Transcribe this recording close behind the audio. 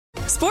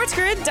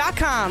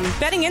SportsGrid.com.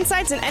 Betting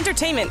insights and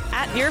entertainment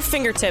at your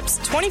fingertips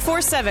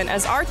 24/7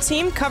 as our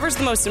team covers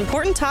the most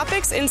important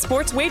topics in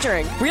sports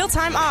wagering.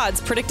 Real-time odds,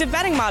 predictive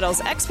betting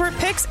models, expert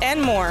picks,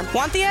 and more.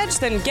 Want the edge?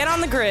 Then get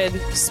on the grid.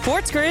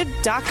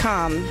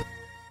 SportsGrid.com.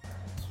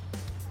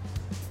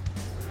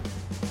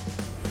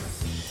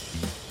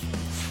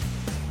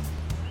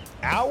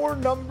 Hour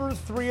number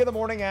 3 of the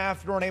morning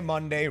after on a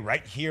Monday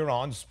right here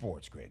on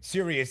Sports Grid.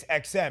 Sirius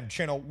XM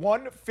channel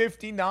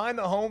 159,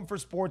 the home for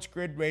Sports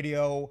Grid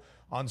Radio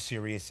on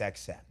Sirius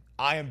XM.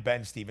 I am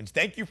Ben Stevens.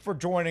 Thank you for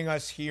joining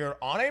us here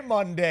on a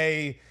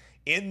Monday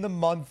in the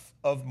month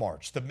of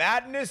March. The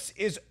madness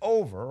is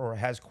over, or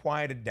has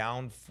quieted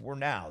down for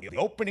now. The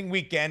opening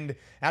weekend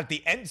at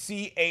the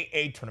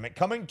NCAA tournament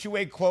coming to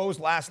a close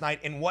last night,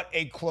 and what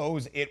a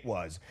close it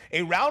was.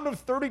 A round of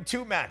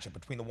 32 matchup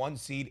between the 1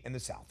 seed in the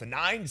South, the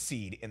 9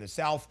 seed in the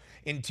South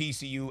in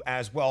TCU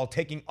as well,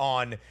 taking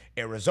on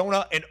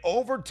Arizona. An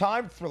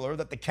overtime thriller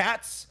that the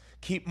Cats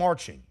keep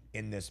marching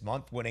in this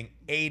month, winning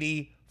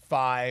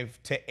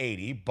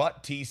 85-80.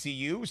 But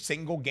TCU,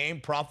 single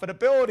game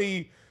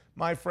profitability.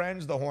 My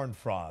friends, the Horned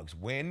Frogs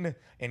win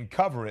and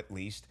cover at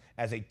least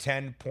as a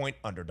 10-point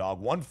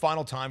underdog. One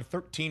final time,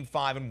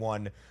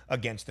 13-5-1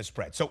 against the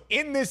spread. So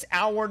in this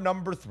hour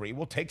number 3,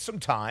 we'll take some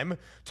time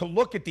to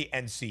look at the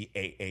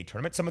NCAA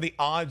tournament, some of the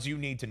odds you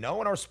need to know.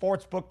 And our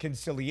sportsbook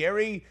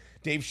consigliere,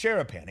 Dave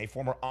Sharapan, a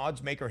former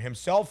odds maker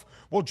himself,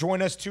 will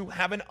join us to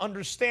have an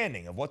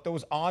understanding of what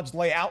those odds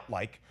lay out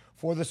like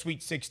for the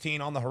Sweet 16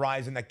 on the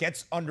horizon that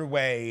gets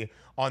underway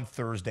on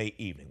Thursday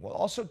evening. We'll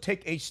also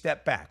take a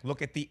step back,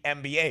 look at the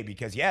NBA,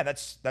 because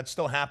that's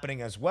still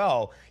happening as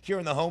well here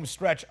in the home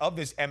stretch of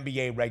this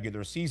NBA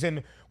regular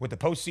season, with the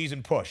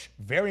postseason push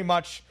very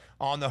much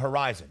on the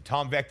horizon.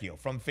 Tom Vecchio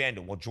from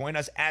FanDuel will join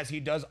us, as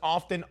he does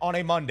often on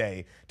a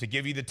Monday, to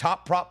give you the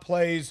top prop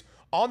plays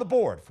on the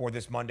board for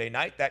this Monday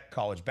night. That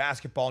college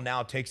basketball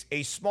now takes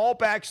a small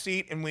back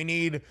seat, and we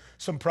need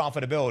some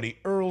profitability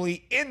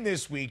early in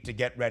this week to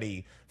get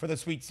ready for the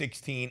Sweet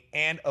 16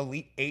 and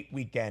Elite 8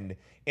 weekend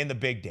in the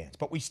Big Dance.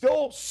 But we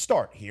still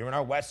start here in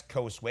our West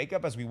Coast Wake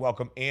Up as we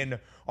welcome in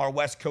our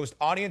West Coast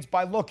audience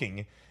by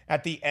looking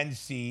at the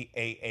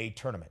NCAA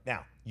tournament.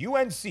 Now,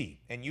 UNC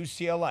and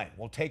UCLA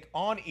will take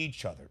on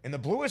each other in the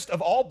bluest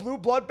of all blue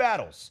blood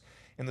battles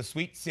in the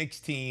Sweet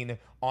 16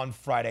 on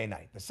Friday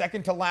night. The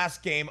second to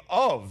last game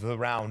of the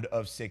round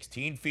of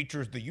 16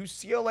 features the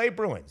UCLA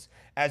Bruins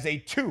as a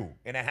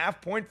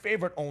 2.5-point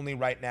favorite only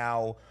right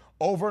now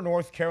over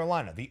North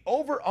Carolina. The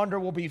over-under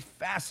will be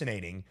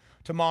fascinating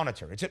to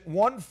monitor. It's at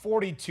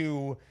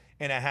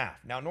 142.5.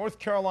 Now, North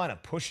Carolina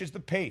pushes the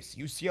pace.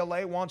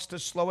 UCLA wants to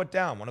slow it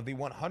down, one of the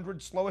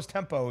 100 slowest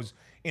tempos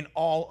in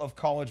all of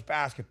college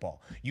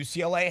basketball.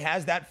 UCLA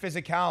has that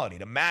physicality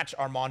to match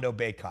Armando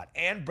Bacot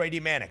and Brady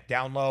Manick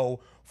down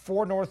low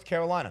for North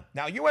Carolina.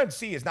 Now,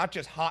 UNC is not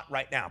just hot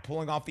right now,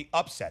 pulling off the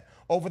upset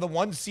over the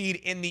 1 seed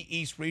in the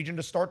East region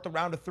to start the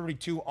round of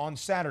 32 on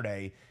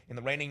Saturday in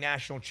the reigning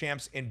national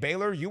champs in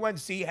Baylor.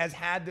 UNC has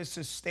had this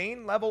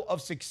sustained level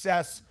of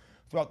success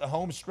throughout the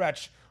home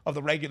stretch of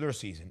the regular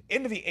season,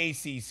 into the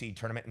ACC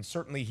tournament, and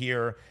certainly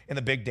here in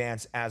the Big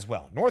Dance as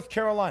well. North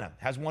Carolina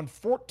has won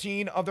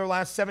 14 of their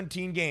last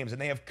 17 games, and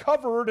they have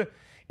covered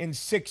in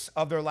 6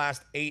 of their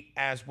last 8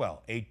 as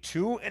well. A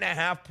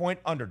 2.5-point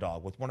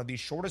underdog with one of the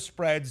shortest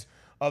spreads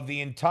of the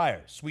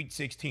entire Sweet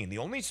 16. The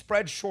only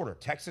spread shorter,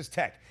 Texas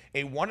Tech,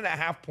 a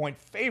 1.5-point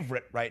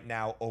favorite right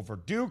now over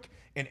Duke,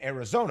 and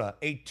Arizona,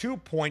 a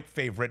 2-point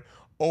favorite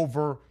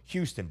over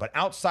Houston. But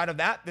outside of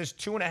that, this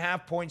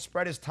 2.5-point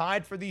spread is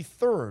tied for the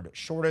third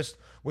shortest,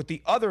 with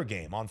the other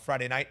game on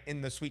Friday night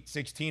in the Sweet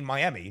 16,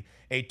 Miami,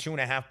 a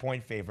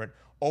 2.5-point favorite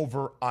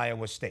over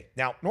Iowa State.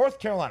 Now, North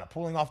Carolina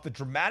pulling off the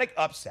dramatic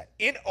upset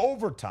in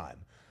overtime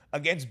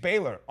against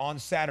Baylor on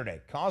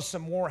Saturday caused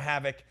some more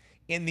havoc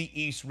in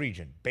the East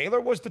region.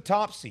 Baylor was the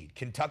top seed.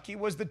 Kentucky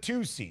was the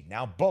 2 seed.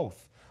 Now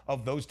both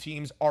of those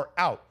teams are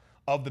out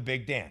of the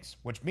Big Dance,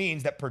 which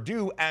means that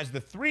Purdue, as the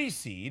 3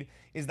 seed,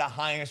 is the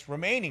highest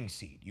remaining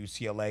seed.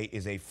 UCLA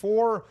is a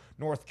 4,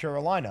 North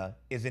Carolina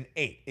is an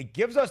 8. It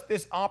gives us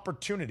this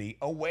opportunity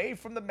away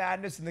from the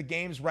madness in the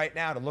games right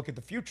now to look at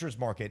the futures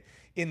market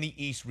in the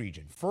East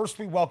region. First,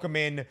 we welcome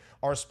in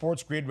our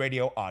Sports Grid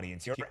Radio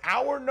audience here.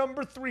 Hour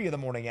number 3 of the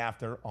morning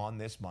after on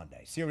this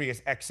Monday.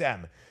 Sirius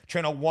XM,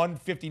 channel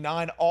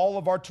 159, all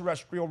of our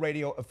terrestrial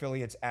radio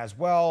affiliates as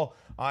well.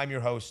 I'm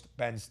your host,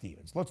 Ben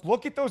Stevens. Let's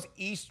look at those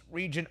East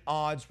region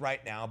odds right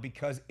now,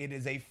 because it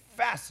is a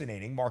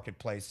fascinating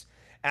marketplace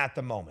at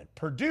the moment.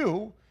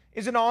 Purdue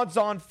is an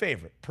odds-on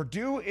favorite.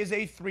 Purdue is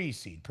a 3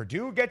 seed.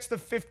 Purdue gets the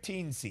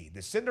 15 seed,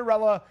 the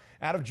Cinderella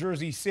out of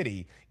Jersey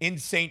City in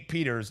St.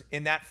 Peter's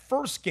in that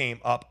first game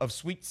up of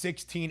Sweet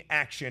 16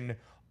 action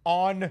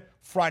on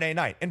Friday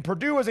night. And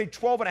Purdue is a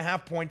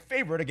 12.5-point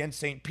favorite against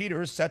St.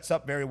 Peter's. Sets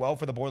up very well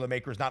for the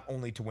Boilermakers, not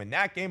only to win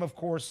that game, of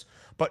course,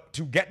 but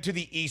to get to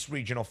the East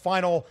Regional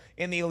Final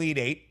in the Elite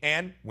Eight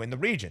and win the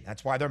region.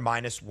 That's why they're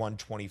minus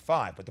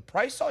 125. But the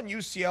price on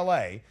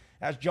UCLA,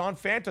 as John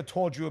Fanta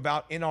told you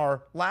about in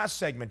our last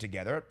segment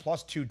together, at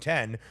plus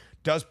 210,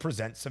 does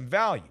present some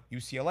value.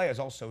 UCLA is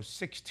also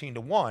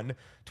 16-1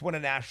 to win a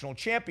national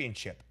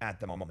championship at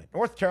the moment.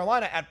 North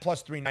Carolina at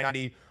plus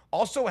 390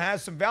 also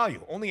has some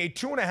value. Only a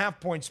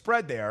 2.5-point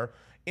spread there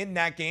in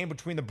that game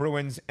between the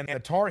Bruins and the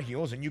Tar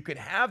Heels, and you could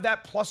have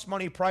that plus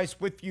money price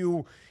with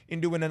you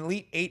into an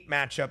Elite Eight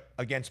matchup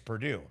against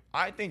Purdue.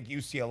 I think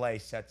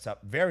UCLA sets up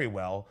very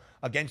well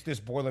against this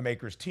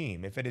Boilermakers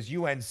team. If it is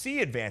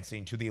UNC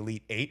advancing to the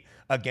Elite Eight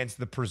against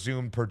the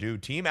presumed Purdue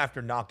team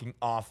after knocking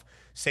off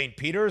St.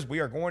 Peter's,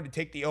 we are going to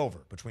take the over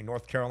between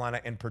North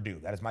Carolina and Purdue.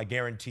 That is my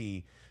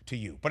guarantee to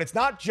you. But it's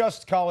not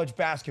just college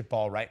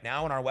basketball right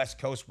now in our West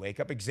Coast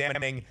wake-up,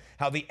 examining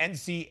how the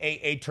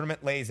NCAA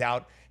tournament lays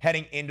out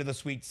heading into the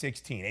Sweet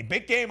 16. A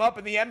big game up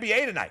in the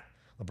NBA tonight.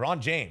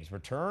 LeBron James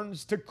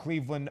returns to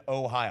Cleveland,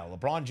 Ohio.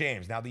 LeBron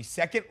James, now the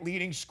second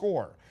leading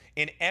scorer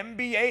in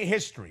NBA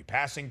history,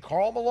 passing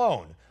Karl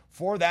Malone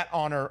for that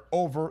honor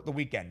over the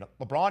weekend.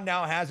 LeBron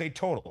now has a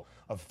total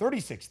of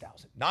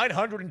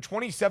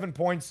 36,927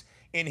 points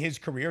in his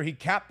career. He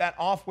capped that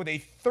off with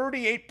a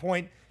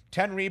 38-point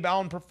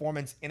 10-rebound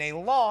performance in a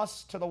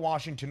loss to the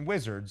Washington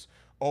Wizards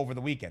over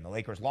the weekend. The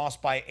Lakers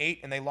lost by 8,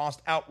 and they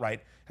lost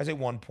outright as a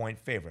 1-point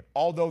favorite.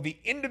 Although the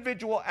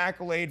individual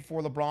accolade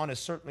for LeBron is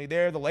certainly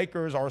there, the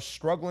Lakers are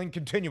struggling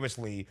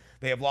continuously.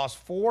 They have lost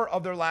 4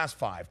 of their last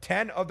 5,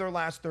 10 of their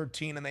last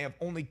 13, and they have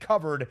only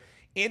covered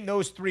in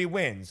those 3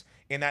 wins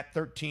in that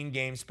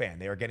 13-game span.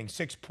 They are getting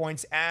 6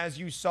 points, as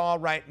you saw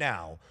right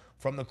now,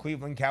 from the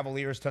Cleveland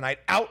Cavaliers tonight.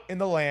 Out in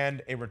the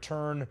land, a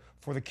return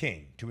for the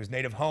King to his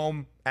native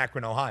home,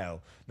 Akron,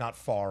 Ohio, not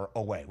far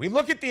away. We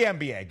look at the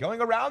NBA going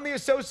around the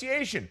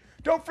association.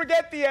 Don't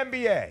forget the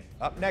NBA.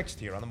 Up next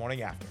here on The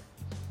Morning After.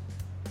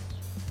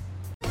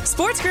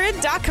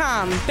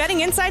 SportsGrid.com.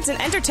 Betting insights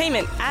and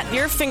entertainment at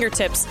your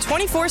fingertips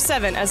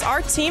 24/7 as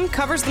our team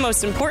covers the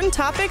most important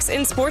topics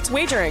in sports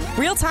wagering.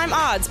 Real-time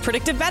odds,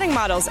 predictive betting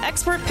models,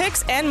 expert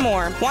picks, and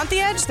more. Want the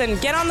edge? Then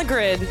get on the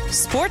grid.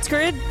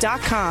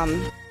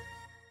 SportsGrid.com.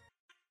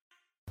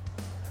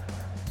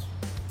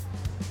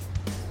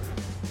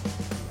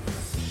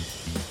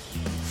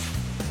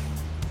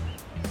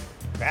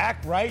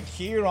 Back right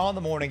here on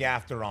The Morning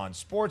After on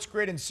Sports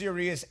Grid and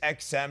Sirius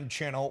XM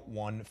Channel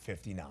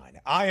 159.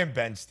 I am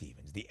Ben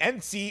Stevens. The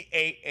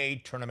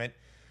NCAA tournament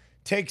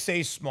takes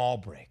a small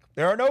break.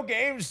 There are no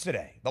games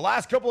today. The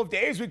last couple of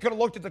days, we could have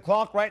looked at the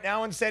clock right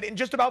now and said in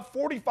just about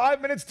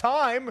 45 minutes'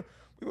 time,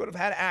 we would have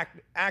had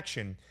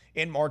action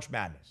in March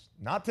Madness.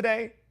 Not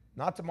today,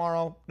 not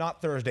tomorrow, not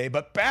Thursday,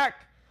 but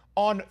back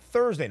on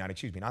Thursday night.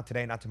 Excuse me, not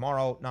today, not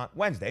tomorrow, not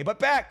Wednesday, but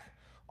back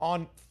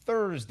on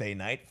Thursday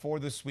night for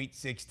the Sweet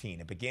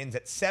 16. It begins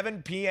at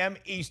 7 p.m.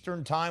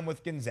 Eastern time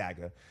with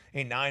Gonzaga,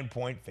 a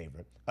 9-point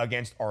favorite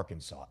against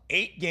Arkansas.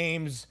 8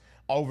 games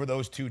over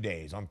those 2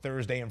 days, on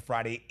Thursday and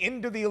Friday,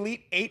 into the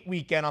Elite Eight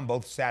weekend on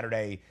both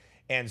Saturday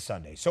and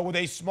Sunday. So with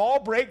a small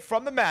break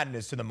from the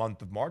madness in the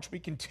month of March, we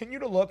continue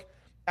to look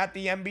at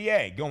the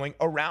NBA, going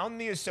around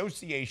the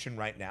association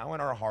right now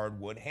in our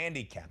hardwood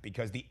handicap,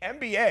 because the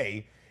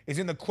NBA is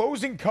in the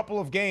closing couple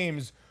of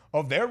games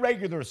of their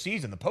regular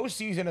season. The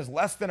postseason is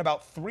less than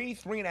about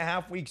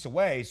 3.5 weeks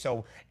away.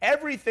 So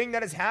everything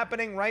that is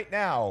happening right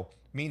now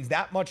means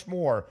that much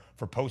more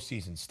for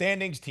postseason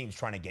standings, teams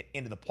trying to get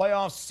into the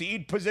playoffs,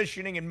 seed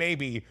positioning, and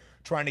maybe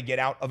trying to get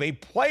out of a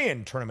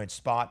play-in tournament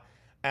spot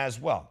as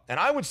well. And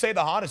I would say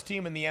the hottest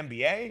team in the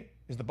NBA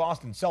is the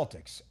Boston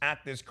Celtics at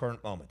this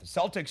current moment. The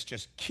Celtics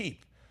just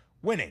keep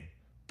winning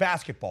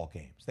basketball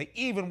games. They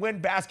even win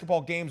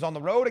basketball games on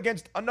the road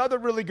against another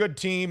really good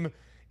team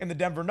in the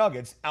Denver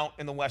Nuggets out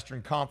in the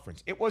Western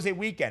Conference. It was a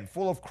weekend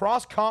full of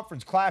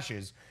cross-conference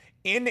clashes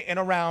in and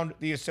around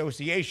the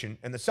association,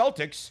 and the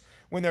Celtics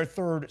win their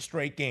 3rd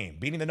straight game,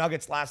 beating the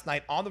Nuggets last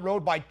night on the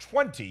road by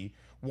 20,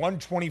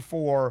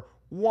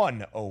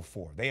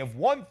 124-104. They have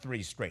won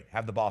 3 straight,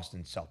 have the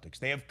Boston Celtics.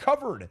 They have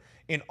covered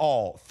in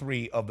all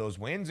 3 of those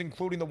wins,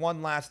 including the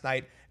one last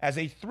night as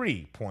a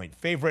 3-point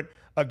favorite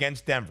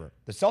against Denver.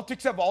 The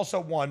Celtics have also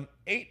won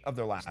 8 of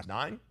their last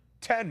 9,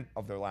 10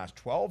 of their last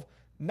 12,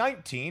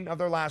 19 of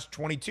their last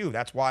 22.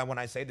 That's why when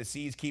I say the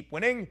C's keep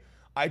winning,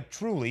 I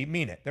truly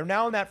mean it. They're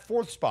now in that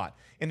 4th spot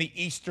in the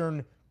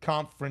Eastern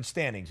Conference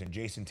standings. And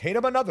Jason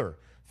Tatum, another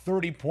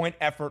 30-point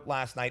effort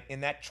last night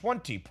in that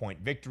 20-point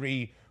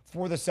victory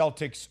for the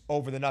Celtics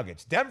over the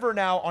Nuggets. Denver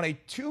now on a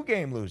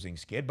 2-game losing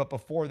skid, but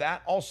before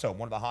that, also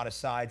one of the hottest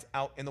sides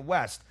out in the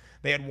West.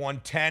 They had won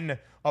 10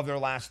 of their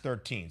last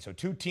 13. So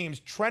 2 teams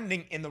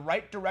trending in the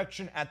right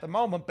direction at the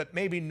moment, but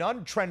maybe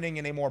none trending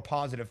in a more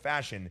positive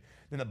fashion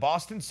than the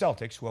Boston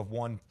Celtics, who have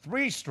won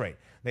 3 straight.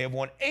 They have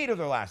won 8 of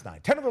their last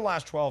 9, 10 of their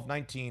last 12,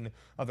 19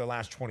 of their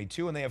last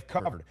 22, and they have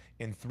covered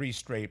in 3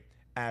 straight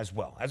as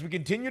well. As we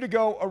continue to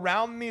go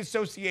around the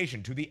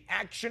association to the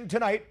action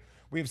tonight,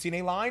 we have seen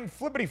a line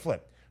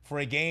flippity-flip for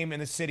a game in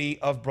the city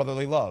of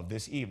brotherly love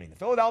this evening. The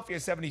Philadelphia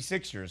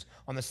 76ers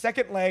on the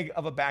second leg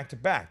of a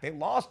back-to-back. They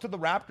lost to the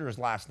Raptors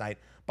last night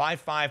by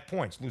 5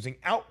 points, losing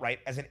outright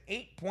as an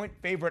 8-point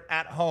favorite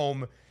at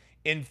home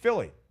in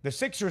Philly. The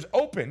Sixers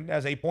opened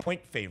as a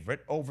point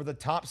favorite over the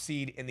top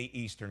seed in the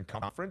Eastern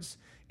Conference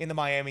in the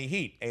Miami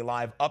Heat. A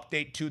live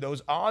update to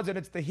those odds, and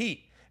it's the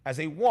Heat as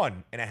a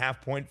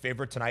 1.5-point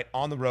favorite tonight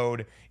on the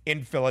road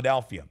in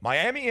Philadelphia.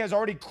 Miami has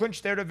already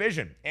clinched their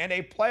division and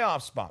a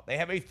playoff spot. They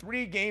have a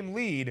 3-game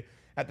lead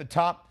at the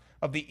top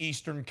of the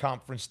Eastern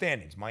Conference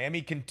standings.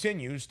 Miami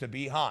continues to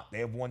be hot. They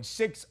have won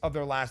 6 of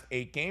their last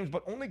 8 games,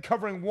 but only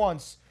covering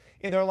once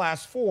in their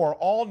last 4,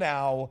 all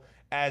now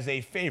as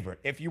a favorite.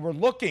 If you were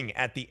looking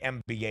at the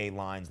NBA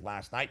lines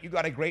last night, you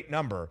got a great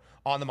number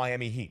on the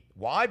Miami Heat.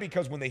 Why?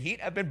 Because when the Heat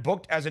have been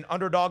booked as an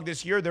underdog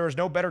this year, there is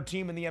no better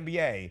team in the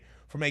NBA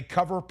from a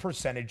cover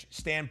percentage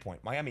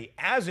standpoint. Miami,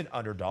 as an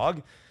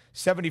underdog,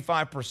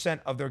 75%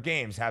 of their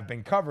games have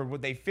been covered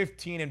with a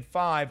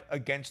 15-5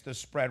 against the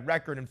spread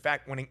record. In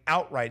fact, winning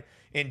outright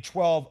in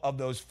 12 of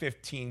those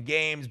 15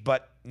 games.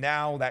 But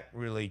now that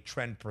really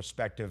trend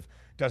perspective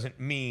doesn't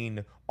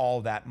mean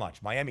all that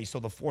much. Miami's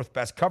still the 4th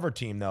best cover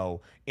team,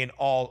 though, in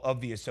all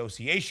of the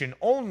association,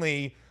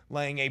 only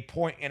laying a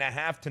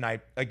 1.5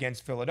 tonight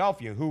against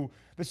Philadelphia, who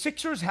the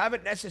Sixers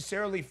haven't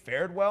necessarily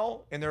fared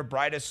well in their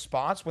brightest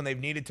spots when they've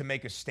needed to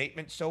make a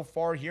statement so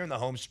far here in the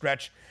home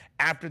stretch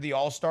after the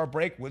All-Star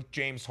break with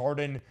James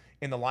Harden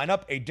in the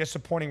lineup. A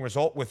disappointing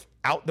result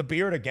without the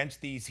Beard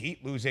against these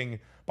Heat, losing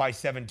by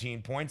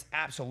 17 points,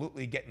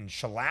 absolutely getting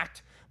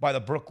shellacked by the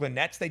Brooklyn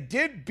Nets. They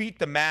did beat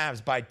the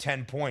Mavs by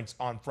 10 points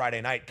on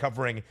Friday night,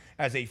 covering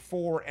as a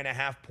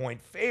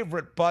 4.5-point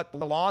favorite, but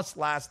the loss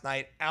last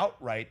night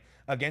outright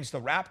against the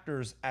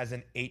Raptors as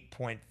an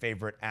 8-point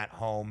favorite at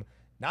home.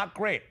 Not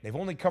great. They've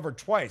only covered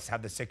twice,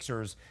 have the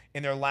Sixers,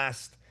 in their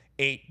last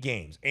 8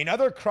 games.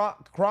 Another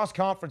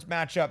cross-conference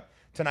matchup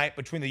tonight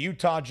between the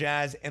Utah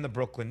Jazz and the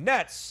Brooklyn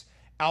Nets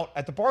out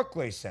at the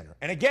Barclays Center.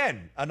 And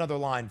again, another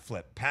line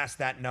flip past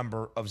that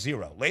number of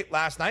 0. Late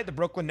last night, the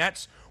Brooklyn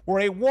Nets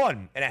were a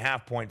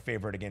 1.5-point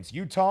favorite against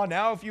Utah.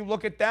 Now, if you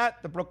look at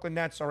that, the Brooklyn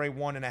Nets are a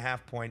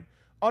 1.5-point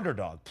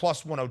underdog,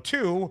 plus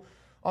 102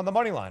 on the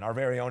money line. Our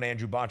very own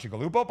Andrew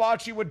Baccigalupo.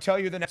 Bacci would tell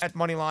you the Nets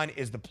money line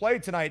is the play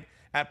tonight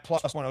at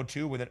plus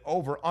 102 with an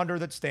over-under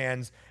that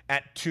stands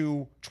at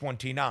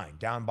 229,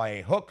 down by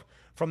a hook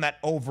from that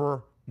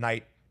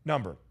overnight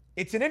number.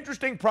 It's an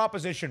interesting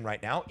proposition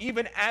right now,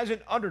 even as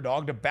an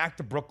underdog, to back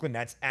the Brooklyn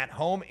Nets at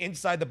home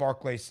inside the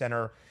Barclays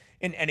Center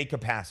in any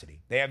capacity.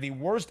 They have the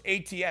worst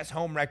ATS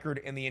home record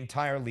in the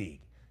entire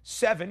league,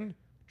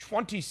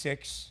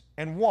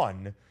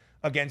 7-26-1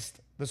 against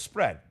the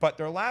spread. But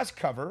their last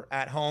cover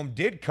at home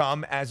did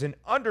come as an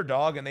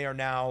underdog, and they are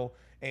now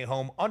a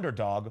home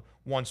underdog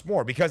once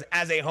more, because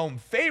as a home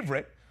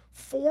favorite,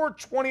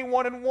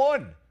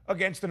 4-21-1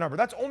 against the number.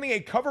 That's only a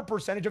cover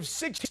percentage of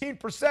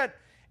 16%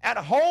 at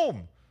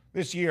home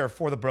this year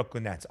for the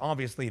Brooklyn Nets.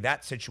 Obviously,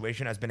 that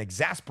situation has been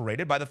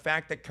exasperated by the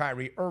fact that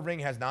Kyrie Irving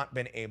has not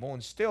been able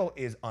and still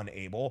is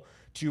unable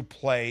to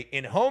play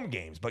in home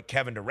games. But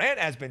Kevin Durant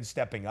has been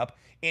stepping up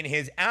in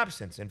his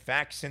absence. In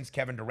fact, since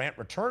Kevin Durant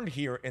returned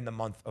here in the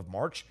month of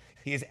March,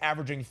 he is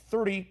averaging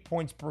 30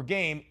 points per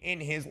game in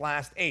his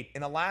last 8.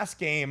 In the last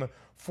game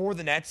for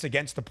the Nets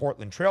against the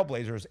Portland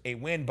Trailblazers, a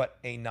win but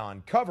a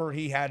non-cover,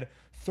 he had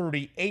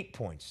 38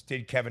 points,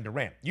 did Kevin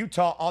Durant.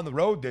 Utah on the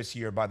road this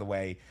year, by the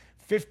way,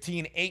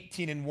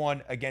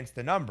 15-18-1 against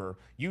the number.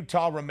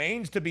 Utah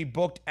remains to be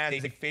booked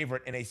as a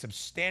favorite in a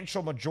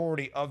substantial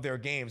majority of their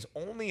games,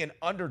 only an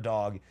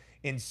underdog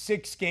in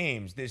 6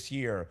 games this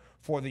year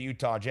for the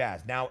Utah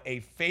Jazz. Now a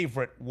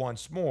favorite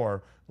once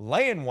more,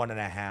 laying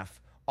 1.5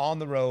 on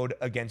the road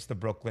against the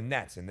Brooklyn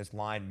Nets. And this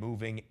line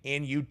moving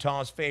in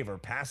Utah's favor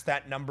past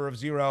that number of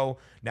 0.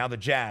 Now the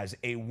Jazz,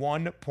 a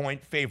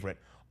 1-point favorite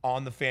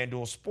on the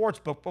FanDuel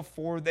Sportsbook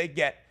before they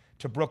get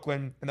to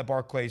Brooklyn in the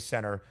Barclays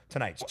Center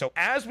tonight. So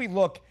as we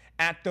look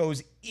at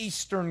those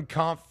Eastern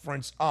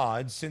Conference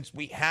odds, since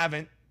we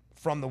haven't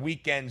from the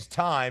weekend's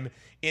time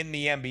in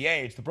the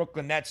NBA, it's the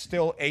Brooklyn Nets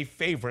still a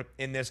favorite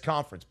in this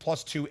conference,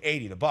 plus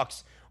 280. The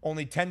Bucks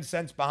only 10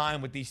 cents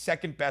behind with the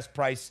second best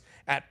price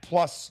at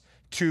plus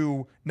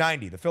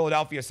 290. The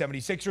Philadelphia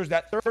 76ers,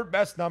 that third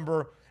best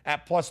number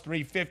at plus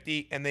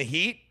 350, and the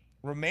Heat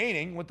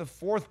remaining with the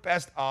 4th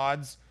best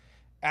odds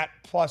at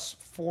plus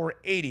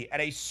 480. At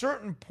a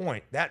certain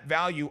point, that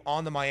value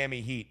on the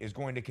Miami Heat is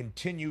going to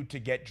continue to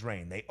get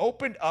drained. They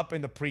opened up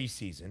in the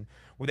preseason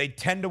with a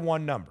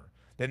 10-1 number,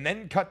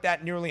 then cut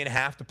that nearly in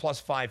half to plus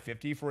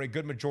 550 for a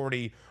good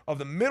majority of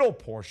the middle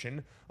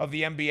portion of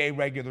the NBA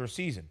regular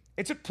season.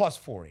 It's at plus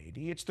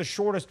 480. It's the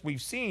shortest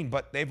we've seen,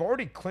 but they've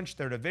already clinched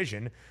their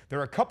division.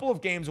 They're a couple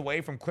of games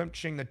away from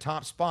clinching the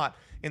top spot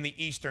in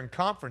the Eastern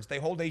Conference. They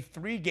hold a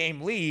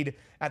 3-game lead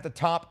at the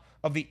top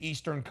of the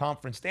Eastern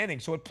Conference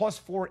standings. So at plus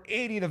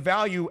 480, the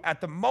value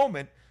at the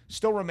moment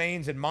still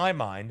remains, in my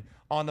mind,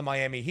 on the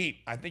Miami Heat.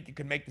 I think you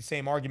could make the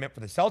same argument for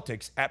the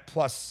Celtics at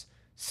plus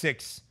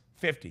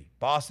 650.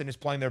 Boston is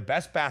playing their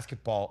best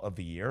basketball of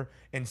the year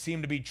and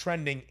seem to be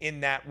trending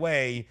in that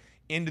way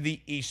into the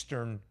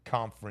Eastern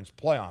Conference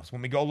playoffs.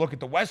 When we go look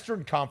at the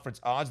Western Conference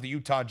odds, the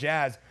Utah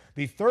Jazz,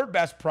 the 3rd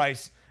best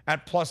price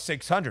at plus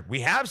 600.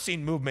 We have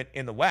seen movement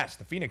in the West.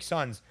 The Phoenix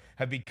Suns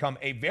have become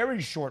a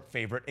very short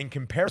favorite in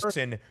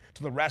comparison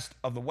to the rest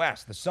of the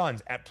West. The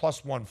Suns at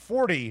plus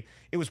 140.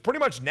 It was pretty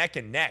much neck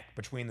and neck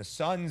between the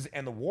Suns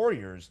and the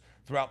Warriors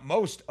throughout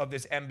most of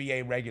this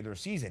NBA regular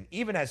season.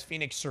 Even as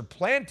Phoenix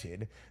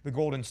supplanted the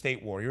Golden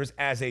State Warriors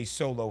as a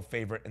solo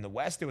favorite in the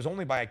West, it was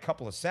only by a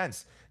couple of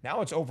cents.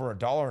 Now it's over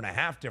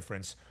 $1.50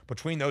 difference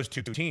between those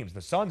two teams.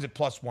 The Suns at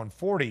plus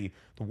 140,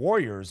 the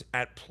Warriors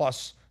at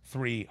plus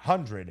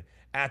 300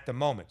 at the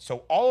moment.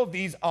 So all of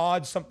these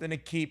odds, something to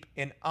keep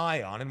an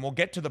eye on. And we'll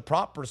get to the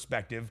prop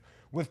perspective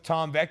with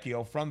Tom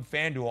Vecchio from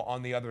FanDuel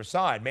on the other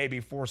side, maybe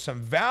for some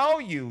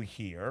value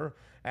here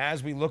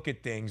as we look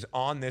at things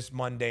on this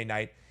Monday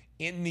night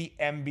in the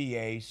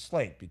NBA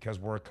slate, because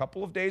we're a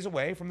couple of days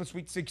away from the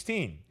Sweet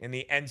 16 in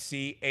the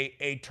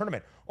NCAA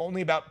tournament.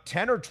 Only about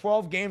 10 or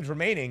 12 games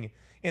remaining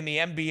in the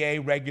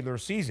NBA regular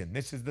season.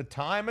 This is the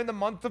time in the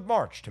month of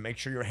March to make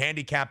sure your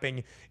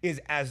handicapping is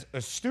as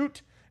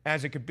astute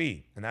as it could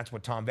be. And that's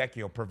what Tom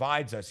Vecchio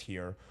provides us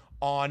here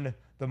on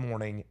the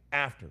morning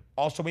after.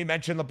 Also, we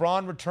mentioned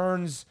LeBron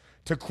returns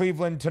to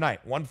Cleveland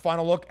tonight. One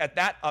final look at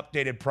that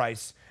updated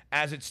price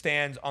as it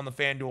stands on the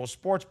FanDuel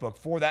Sportsbook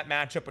for that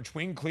matchup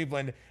between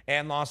Cleveland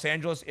and Los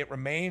Angeles. It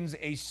remains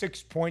a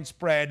 6-point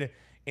spread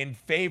in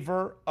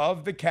favor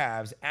of the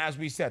Cavs. As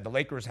we said, the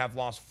Lakers have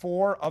lost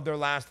 4 of their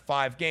last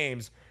 5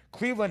 games.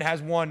 Cleveland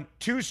has won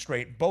 2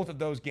 straight, both of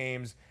those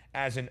games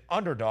as an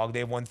underdog.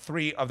 They've won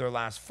 3 of their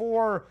last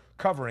 4,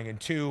 covering in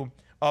 2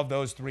 of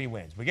those 3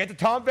 wins. We get to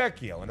Tom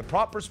Vecchio and the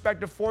prop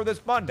perspective for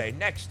this Monday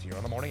next here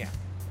on the Morning After.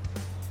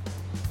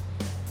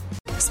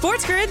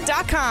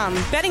 SportsGrid.com.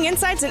 Betting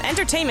insights and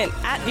entertainment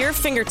at your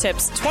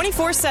fingertips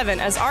 24/7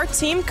 as our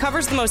team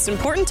covers the most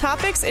important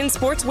topics in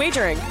sports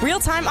wagering.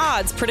 Real-time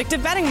odds,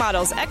 predictive betting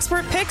models,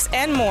 expert picks,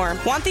 and more.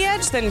 Want the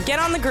edge? Then get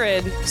on the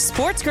grid.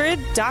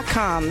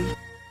 SportsGrid.com.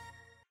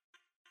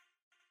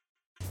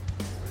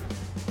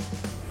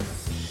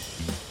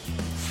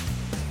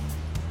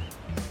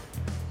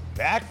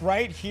 Back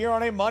right here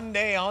on a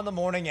Monday on the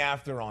Morning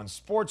After on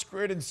Sports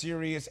Grid and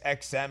Sirius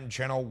XM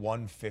Channel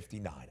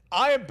 159.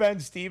 I am Ben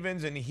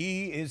Stevens and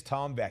he is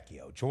Tom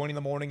Vecchio, joining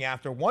the Morning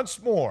After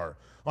once more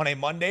on a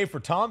Monday for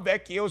Tom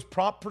Vecchio's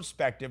prop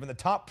perspective and the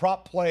top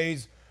prop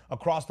plays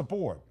across the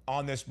board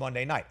on this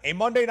Monday night. A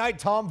Monday night,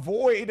 Tom,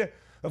 void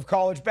of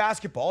college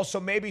basketball, so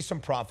maybe some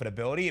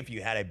profitability if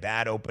you had a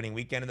bad opening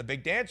weekend in the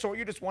Big Dance, or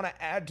you just want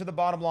to add to the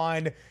bottom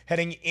line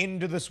heading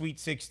into the Sweet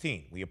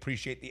 16. We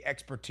appreciate the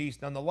expertise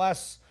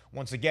nonetheless.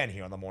 Once again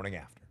here on the Morning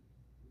After.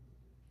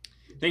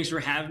 Thanks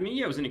for having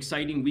me. It was an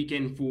exciting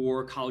weekend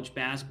for college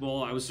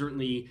basketball. I was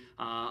certainly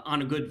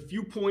on a good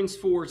few points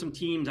for some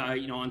teams.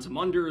 On some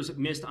unders,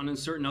 missed on a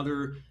certain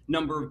other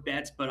number of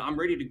bets, but I'm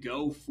ready to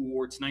go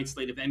for tonight's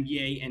slate of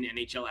NBA and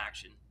NHL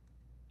action.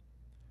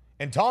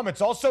 And Tom, it's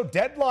also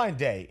deadline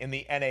day in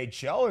the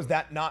NHL. Is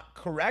that not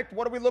correct?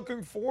 What are we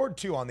looking forward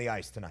to on the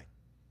ice tonight?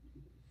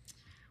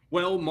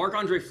 Well,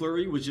 Marc-Andre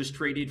Fleury was just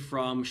traded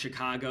from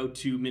Chicago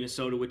to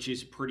Minnesota, which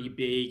is pretty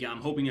big.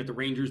 I'm hoping that the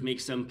Rangers make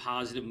some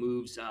positive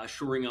moves,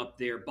 shoring up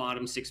their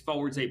bottom 6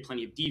 forwards. They have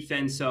plenty of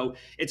defense. So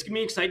it's going to be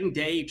an exciting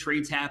day.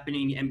 Trades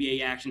happening,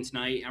 NBA action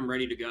tonight. I'm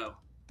ready to go.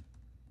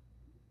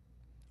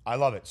 I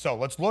love it. So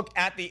let's look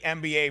at the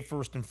NBA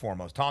first and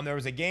foremost. Tom, there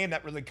was a game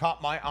that really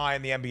caught my eye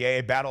in the NBA,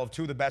 a battle of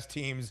 2 of the best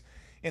teams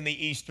in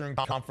the Eastern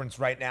Conference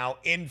right now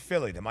in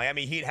Philly. The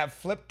Miami Heat have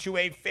flipped to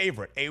a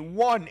favorite, a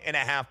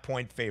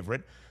 1.5-point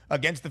favorite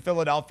against the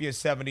Philadelphia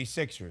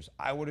 76ers.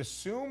 I would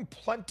assume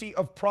plenty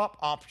of prop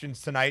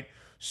options tonight,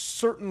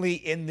 certainly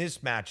in this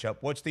matchup.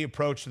 What's the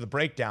approach to the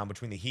breakdown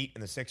between the Heat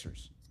and the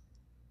Sixers?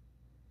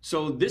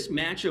 So this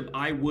matchup,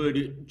 I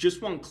would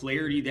just want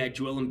clarity that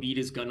Joel Embiid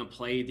is going to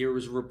play. There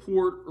was a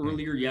report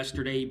earlier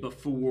yesterday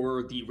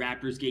before the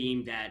Raptors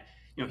game that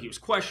he was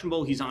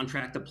questionable. He's on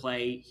track to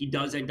play. He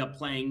does end up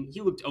playing.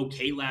 He looked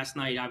okay last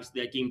night.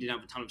 Obviously, that game didn't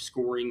have a ton of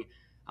scoring.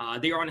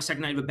 They are on a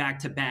second night of a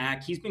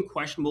back-to-back. He's been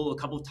questionable a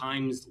couple of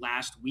times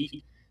last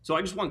week. So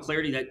I just want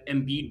clarity that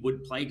Embiid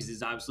would play, because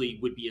this obviously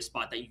would be a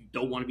spot that you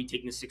don't want to be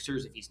taking the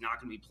Sixers if he's not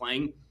going to be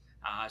playing.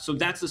 So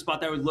that's the spot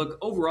that I would look.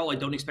 Overall, I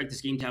don't expect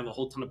this game to have a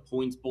whole ton of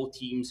points. Both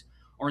teams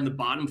are in the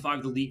bottom 5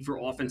 of the league for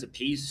offensive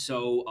pace.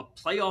 So a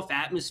playoff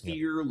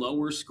atmosphere,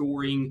 lower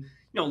scoring,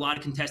 a lot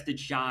of contested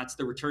shots.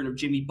 The return of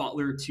Jimmy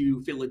Butler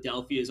to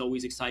Philadelphia is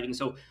always exciting.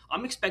 So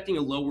I'm expecting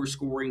a lower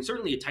scoring,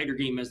 certainly a tighter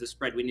game as the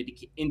spread would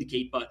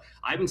indicate, but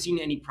I haven't seen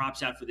any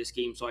props out for this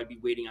game, so I'd be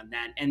waiting on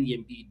that and the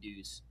Embiid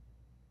news.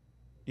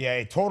 Yeah,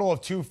 a total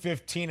of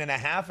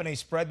 215.5 and a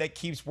spread that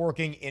keeps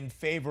working in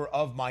favor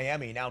of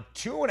Miami. Now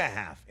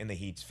 2.5 in the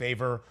Heat's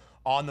favor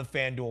on the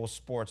FanDuel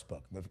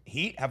Sportsbook. The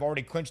Heat have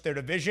already clinched their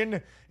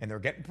division, and they're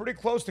getting pretty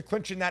close to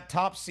clinching that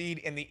top seed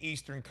in the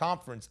Eastern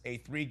Conference, a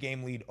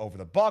 3-game lead over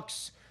the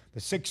Bucks.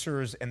 The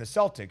Sixers and the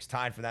Celtics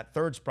tied for that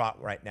 3rd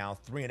spot right now,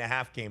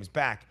 3.5 games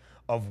back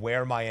of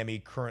where Miami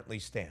currently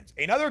stands.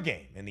 Another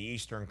game in the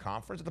Eastern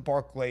Conference at the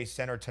Barclays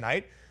Center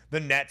tonight. the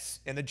Nets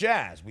and the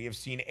Jazz. We have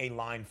seen a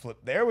line flip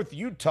there with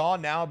Utah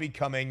now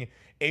becoming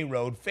a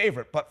road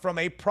favorite. But from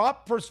a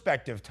prop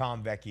perspective,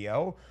 Tom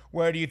Vecchio,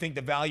 where do you think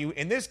the value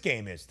in this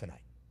game is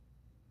tonight?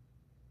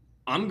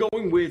 I'm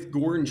going with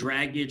Goran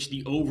Dragic,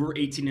 the over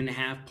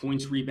 18.5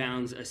 points,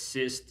 rebounds,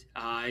 assist.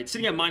 It's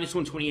sitting at minus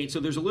 128, so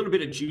there's a little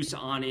bit of juice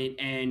on it.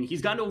 And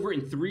he's gotten over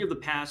in 3 of the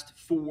past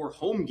 4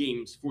 home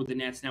games for the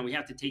Nets. Now, we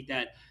have to take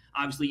that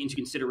obviously into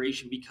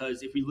consideration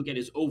because if we look at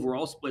his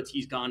overall splits,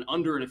 he's gone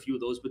under in a few of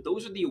those. But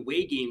those are the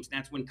away games. And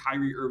that's when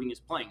Kyrie Irving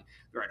is playing.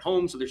 They're at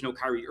home, so there's no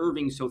Kyrie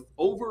Irving. So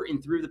over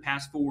in 3 of the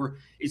past 4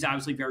 is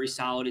obviously very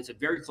solid. It's a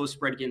very close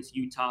spread against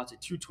Utah. It's a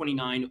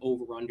 229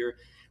 over-under.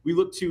 We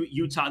look to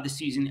Utah this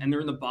season, and they're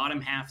in the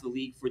bottom half of the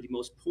league for the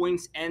most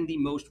points and the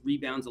most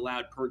rebounds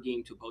allowed per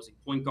game to opposing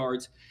point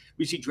guards.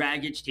 We see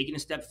Dragic taking a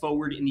step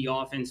forward in the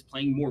offense,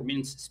 playing more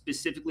minutes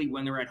specifically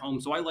when they're at home.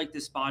 So I like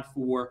this spot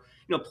for,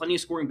 plenty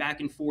of scoring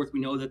back and forth.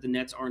 We know that the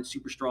Nets aren't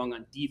super strong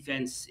on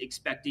defense,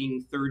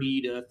 expecting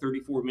 30 to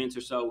 34 minutes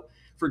or so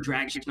for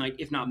Dragic tonight,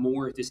 if not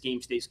more, if this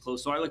game stays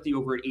close. So I like the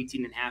over at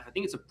 18.5. I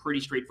think it's a pretty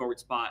straightforward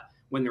spot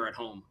when they're at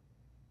home.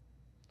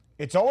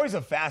 It's always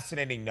a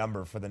fascinating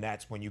number for the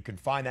Nets when you can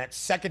find that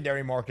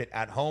secondary market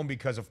at home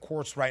because, of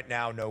course, right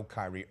now, no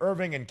Kyrie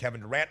Irving and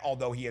Kevin Durant,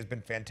 although he has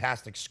been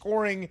fantastic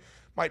scoring,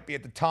 might be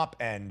at the top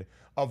end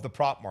of the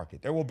prop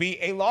market. There will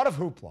be a lot of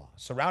hoopla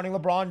surrounding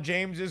LeBron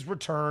James's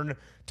return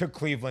to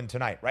Cleveland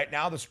tonight. Right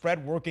now, the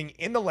spread working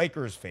in the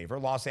Lakers' favor.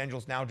 Los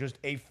Angeles now just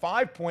a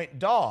 5-point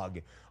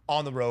dog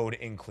on the road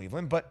in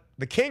Cleveland. But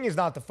the king is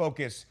not the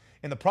focus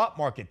in the prop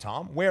market,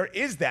 Tom. Where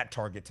is that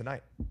target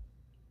tonight?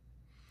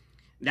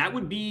 That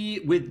would be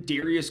with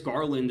Darius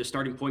Garland, the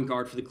starting point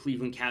guard for the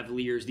Cleveland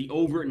Cavaliers. The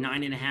over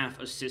 9.5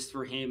 assists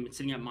for him. It's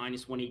sitting at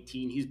minus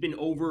 118. He's been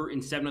over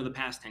in 7 of the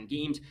past 10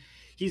 games.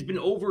 He's been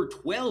over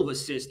 12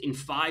 assists in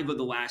 5 of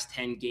the last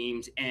 10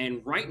 games.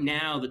 And right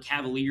now, the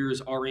Cavaliers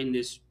are in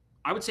this,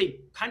 I would say,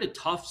 kind of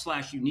tough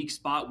 / unique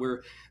spot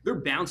where they're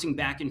bouncing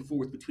back and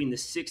forth between the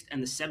 6th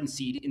and the 7th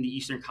seed in the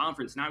Eastern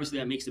Conference. And obviously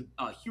that makes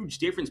a huge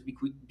difference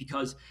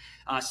because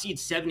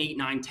seeds 7, 8,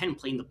 9, 10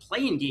 play in the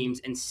play-in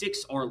games and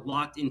 6 are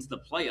locked into the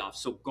playoffs.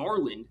 So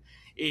Garland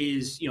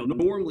is,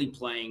 normally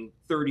playing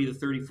 30 to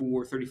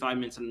 34, 35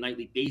 minutes on a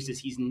nightly basis.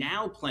 He's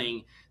now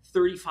playing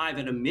 35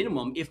 at a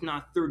minimum, if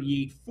not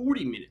 38,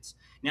 40 minutes.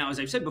 Now, as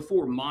I've said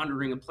before,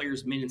 monitoring a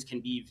player's minutes can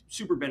be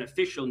super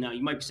beneficial. Now,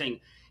 you might be saying,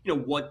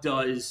 what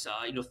does,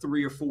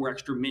 3 or 4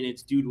 extra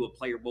minutes do to a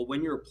player? Well,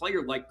 when you're a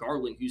player like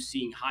Garland, who's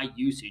seeing high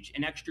usage,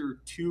 an extra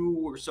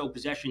 2 or so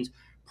possessions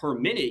per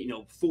minute,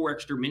 4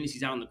 extra minutes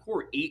he's out on the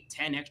court, 8,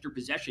 10 extra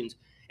possessions,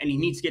 and he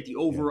needs to get the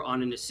over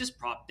on an assist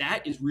prop,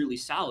 that is really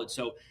solid.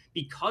 So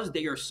because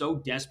they are so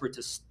desperate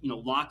to,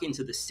 lock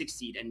into the 6th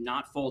seed and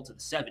not fall to the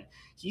 7,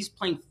 he's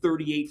playing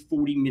 38,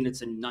 40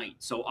 minutes a night.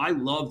 So I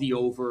love the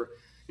over.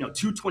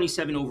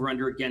 227 over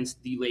under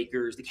against the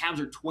Lakers. The Cavs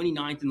are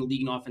 29th in the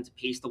league in offensive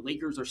pace. The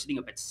Lakers are sitting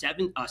up at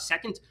second.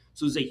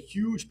 So there's a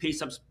huge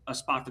pace up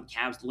spot for the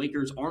Cavs. The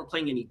Lakers aren't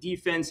playing any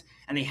defense,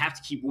 and they have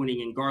to keep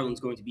winning, and Garland's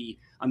going to be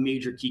a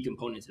major key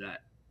component to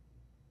that.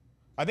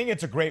 I think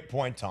it's a great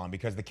point, Tom,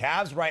 because the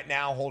Cavs right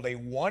now hold a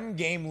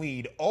 1-game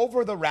lead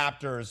over the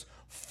Raptors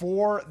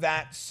for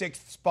that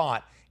 6th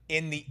spot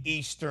in the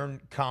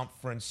Eastern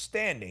Conference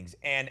standings.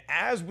 And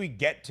as we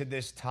get to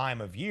this time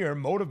of year,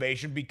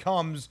 motivation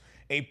becomes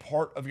a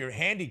part of your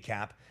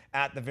handicap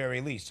at the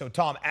very least. So,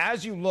 Tom,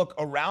 as you look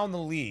around the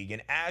league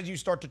and as you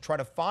start to try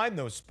to find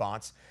those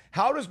spots,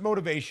 how does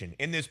motivation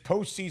in this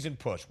postseason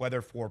push,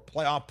 whether for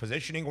playoff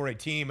positioning or a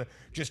team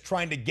just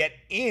trying to get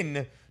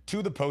in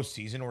to the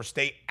postseason or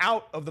stay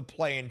out of the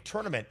play-in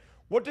tournament,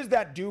 what does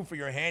that do for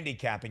your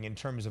handicapping in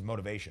terms of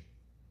motivation?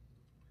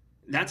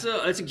 That's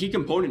a key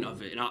component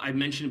of it. And I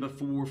mentioned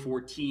before for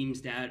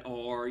teams that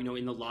are,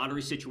 in the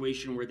lottery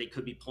situation where they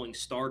could be pulling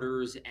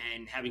starters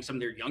and having some of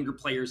their younger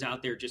players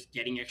out there just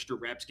getting extra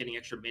reps, getting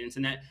extra minutes.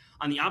 And that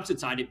on the opposite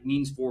side, it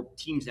means for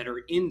teams that are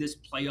in this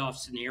playoff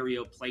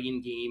scenario,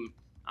 play-in game,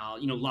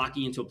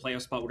 locking into a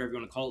playoff spot, whatever you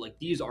want to call it, like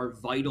these are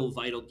vital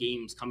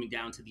games coming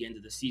down to the end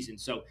of the season.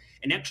 So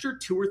an extra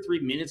 2 or 3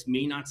 minutes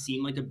may not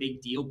seem like a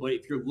big deal, but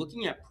if you're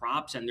looking at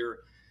props and they're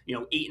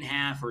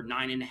 8.5 or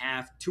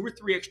 9.5, 2 or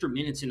 3 extra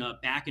minutes in a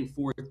back and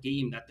forth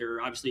game that they're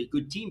obviously a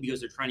good team because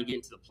they're trying to get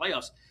into the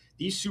playoffs.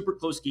 These super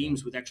close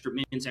games with extra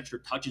minutes, extra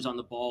touches on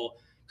the ball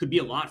could be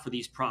a lot for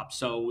these props.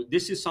 So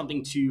this is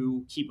something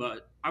to keep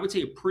I would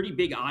say a pretty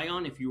big eye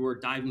on if you are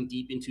diving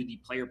deep into the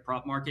player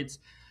prop markets.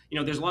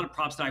 There's a lot of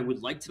props that I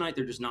would like tonight.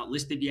 They're just not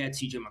listed yet.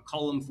 CJ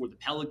McCollum for the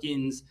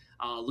Pelicans,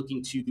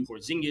 looking to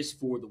Porzingis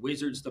for the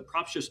Wizards. The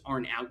props just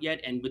aren't out yet.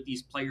 And with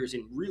these players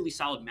in really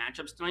solid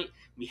matchups tonight,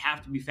 we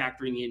have to be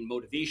factoring in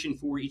motivation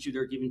for each of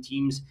their given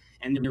teams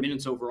and their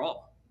minutes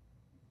overall.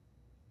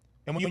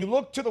 And when you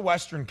look to the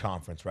Western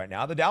Conference right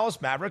now, the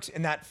Dallas Mavericks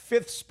in that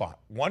 5th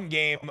spot, 1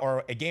 game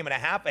or a game and a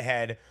half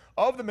ahead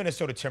of the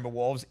Minnesota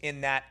Timberwolves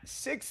in that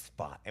 6th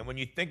spot. And when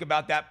you think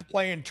about that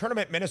play-in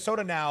tournament,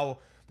 Minnesota now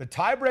the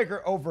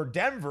tiebreaker over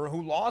Denver,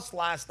 who lost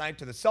last night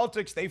to the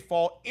Celtics. They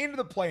fall into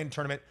the play-in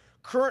tournament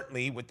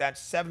currently with that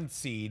 7th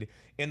seed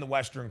in the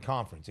Western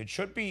Conference. It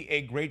should be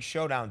a great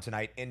showdown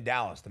tonight in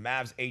Dallas. The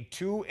Mavs a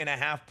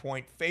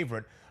 2.5-point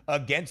favorite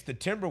against the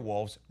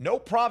Timberwolves. No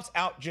props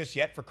out just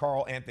yet for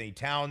Karl Anthony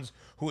Towns,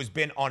 who has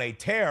been on a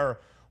tear,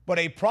 but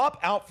a prop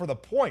out for the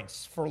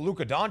points for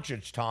Luka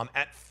Doncic, Tom,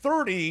 at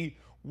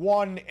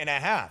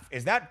 31.5.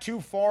 Is that too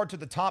far to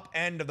the top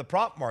end of the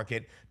prop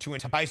market to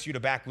entice you to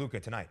back Luka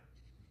tonight?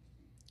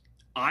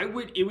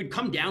 It would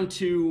come down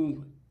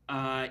to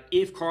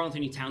if Karl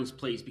Anthony Towns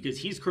plays, because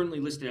he's currently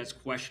listed as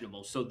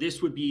questionable. So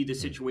this would be the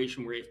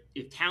situation where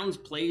if Towns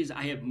plays,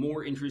 I have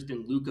more interest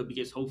in Luka,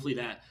 because hopefully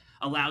that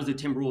allows the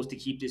Timberwolves to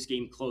keep this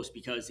game close,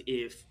 because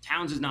if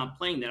Towns is not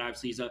playing, that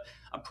obviously is a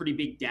pretty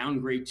big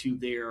downgrade to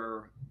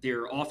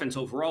their offense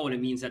overall, and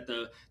it means that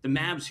the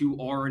Mavs,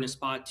 who are in a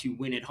spot to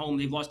win at home,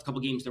 they've lost a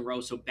couple games in a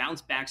row, so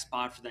bounce back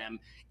spot for them.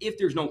 If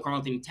there's no Karl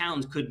Anthony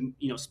Towns, could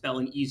spell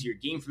an easier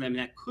game for them, and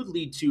that could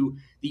lead to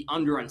the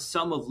under on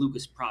some of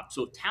Luka's props.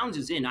 So if Towns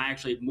is in, I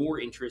actually have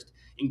more interest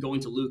in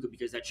going to Luka,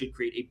 because that should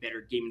create a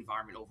better game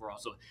environment overall.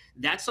 So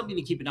that's something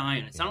to keep an eye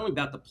on. It's not only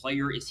about the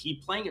player, is he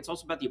playing, it's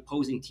also about the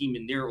opposing team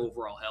and their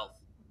overall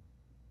health.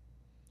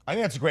 I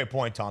think that's a great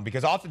point, Tom,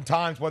 because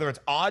oftentimes, whether it's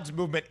odds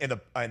movement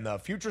in the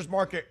futures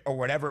market or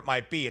whatever it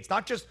might be, it's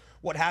not just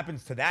what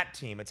happens to that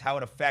team, it's how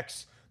it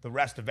affects the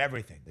rest of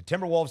everything. The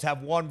Timberwolves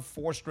have won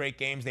 4 straight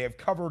games. They have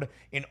covered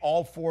in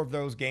all 4 of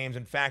those games.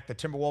 In fact, the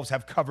Timberwolves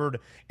have covered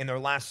in their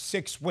last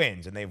 6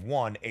 wins, and they've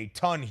won a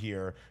ton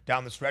here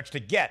down the stretch to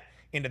get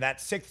into that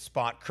 6th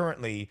spot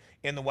currently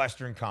in the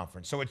Western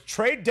Conference. So it's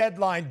trade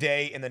deadline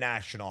day in the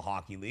National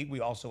Hockey League.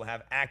 We also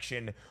have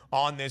action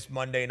on this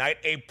Monday night.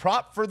 A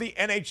prop for the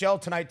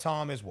NHL tonight,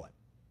 Tom, is what?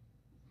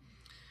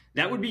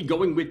 That would be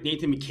going with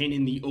Nathan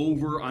MacKinnon. The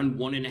over on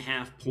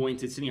 1.5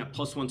 points. It's sitting at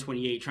plus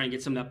 128. Trying to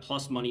get some of that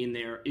plus money in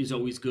there is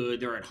always good.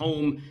 They're at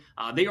home.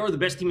 They are the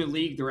best team in the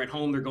league. They're at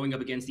home. They're going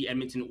up against the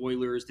Edmonton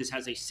Oilers. This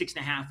has a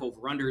 6.5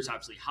 over-under. It's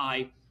obviously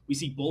high. We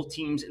see both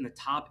teams in the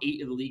top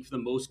 8 of the league for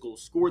the most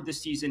goals scored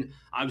this season.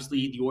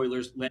 Obviously, the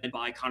Oilers led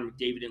by Connor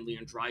McDavid and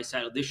Leon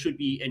Draisaitl. This should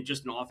be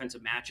just an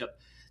offensive matchup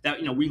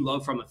that we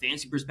love from a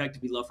fantasy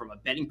perspective. We love from a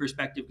betting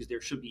perspective, because there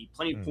should be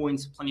plenty of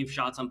points, plenty of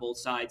shots on both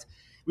sides.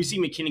 We see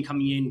McKinnon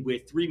coming in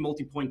with 3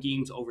 multi-point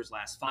games over his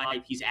last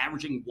 5. He's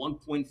averaging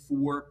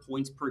 1.4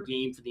 points per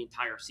game for the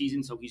entire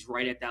season, so he's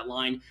right at that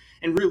line.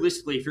 And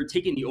realistically, if you're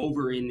taking the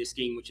over in this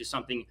game, which is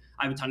something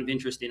I have a ton of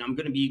interest in, I'm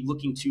going to be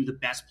looking to the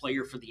best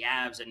player for the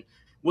Avs. And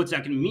what's that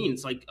going to mean?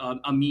 It's like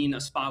a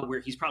spot where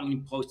he's probably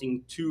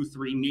posting 2,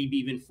 3, maybe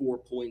even 4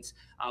 points.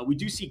 We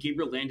do see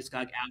Gabriel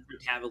Landeskog out for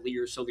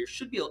Cavaliers, so there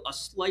should be a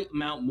slight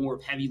amount more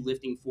of heavy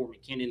lifting for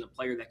McKinnon, a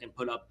player that can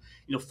put up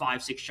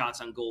 5, 6 shots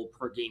on goal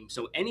per game.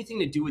 So anything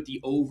to do with the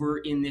over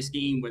in this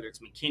game, whether it's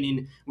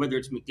McKinnon, whether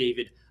it's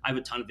McDavid, I have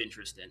a ton of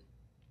interest in.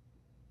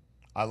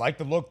 I like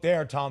the look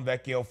there, Tom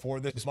Vecchio, for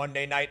this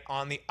Monday night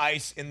on the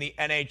ice in the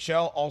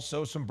NHL.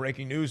 Also, some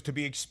breaking news to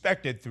be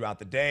expected throughout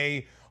the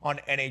day on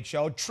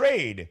NHL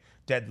trade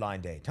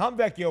deadline day. Tom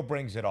Vecchio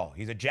brings it all.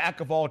 He's a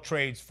jack of all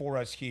trades for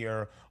us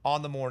here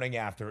on the morning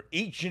after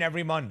each and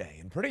every Monday.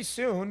 And pretty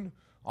soon,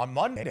 on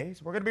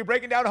Mondays, we're going to be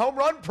breaking down home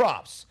run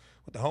props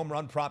with the home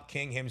run prop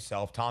king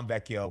himself, Tom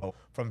Vecchio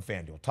from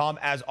FanDuel. Tom,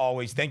 as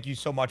always, thank you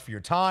so much for your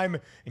time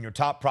and your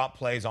top prop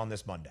plays on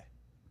this Monday.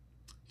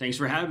 Thanks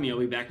for having me. I'll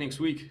be back next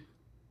week.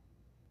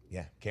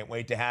 Yeah, can't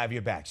wait to have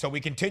you back. So we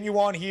continue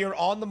on here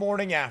on the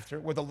morning after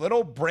with a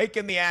little break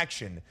in the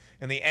action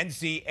in the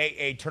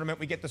NCAA tournament.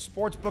 We get the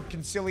Sportsbook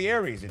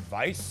Consigliere's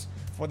advice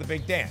for the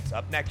big dance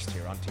up next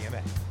here on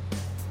TMA.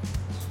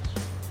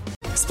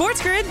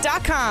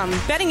 SportsGrid.com.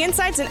 Betting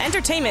insights and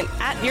entertainment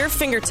at your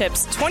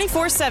fingertips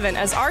 24/7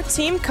 as our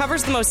team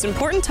covers the most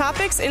important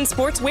topics in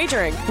sports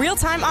wagering.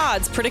 Real-time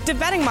odds, predictive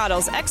betting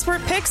models,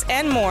 expert picks,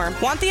 and more.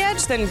 Want the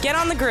edge? Then get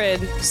on the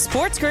grid.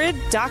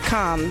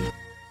 SportsGrid.com.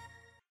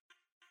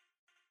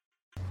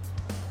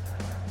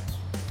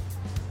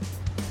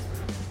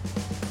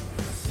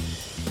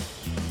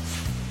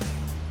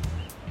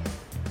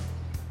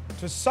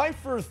 To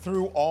cipher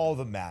through all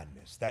the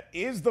madness that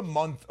is the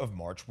month of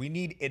March, we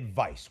need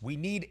advice. We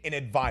need an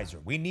advisor.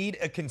 We need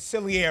a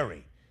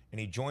consigliere. And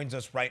he joins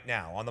us right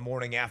now on the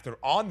morning after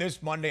on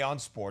this Monday on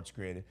Sports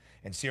Grid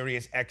and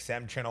Sirius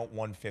XM Channel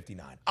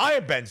 159. I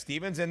am Ben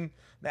Stevens, and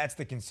that's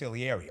the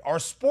consigliere. Our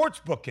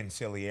sportsbook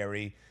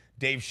consigliere,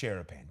 Dave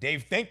Sharapan.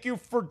 Dave, thank you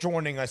for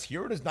joining us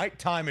here. It is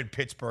nighttime in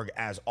Pittsburgh,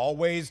 as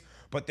always,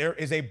 but there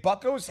is a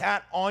Buccos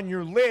hat on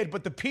your lid,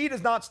 but the P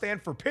does not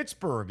stand for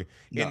Pittsburgh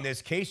in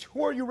this case.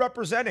 Who are you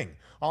representing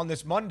on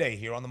this Monday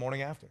here on the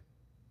morning after?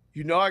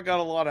 I got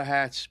a lot of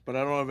hats, but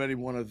I don't have any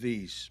one of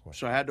these.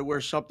 So I had to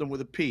wear something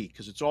with a P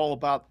because it's all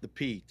about the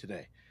P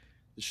today.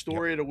 The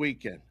story of the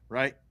weekend,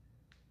 right?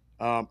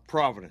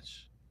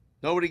 Providence.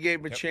 Nobody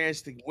gave them a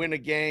chance to win a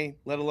game,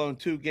 let alone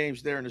 2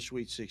 games there in the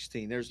Sweet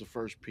 16. There's the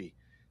first P.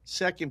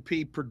 Second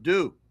P,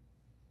 Purdue.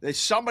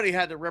 Somebody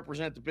had to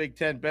represent the Big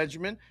Ten,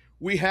 Benjamin.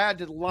 We had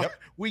to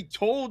We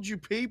told you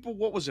people,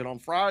 what was it, on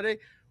Friday,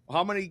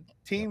 how many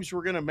teams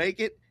were going to make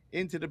it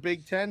into the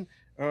Big Ten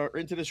or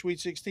into the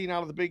Sweet 16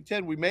 out of the Big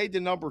Ten. We made the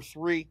number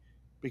 3.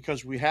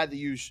 because we had to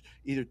use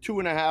either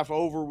 2.5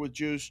 over with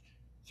juice,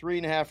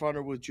 3.5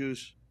 under with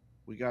juice.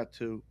 We got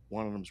to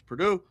one of them's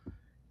Purdue.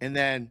 And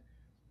then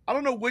I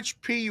don't know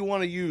which P you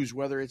want to use,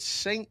 whether it's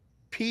St.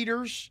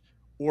 Peter's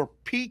or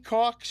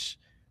Peacocks,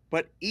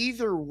 but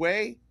either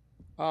way,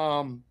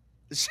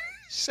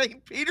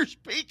 St. Peter's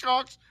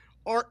Peacocks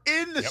are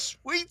in the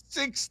Sweet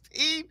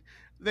 16.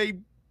 They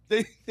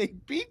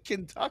beat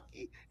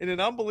Kentucky in an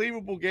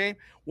unbelievable game.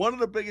 One of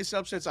the biggest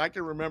upsets I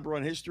can remember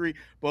on history,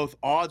 both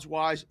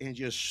odds-wise and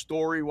just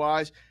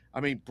story-wise.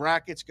 I mean,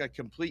 brackets got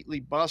completely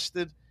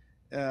busted.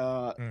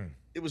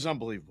 It was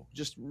unbelievable.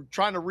 Just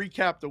trying to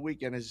recap the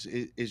weekend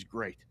is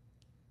great.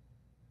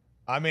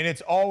 I mean,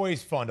 it's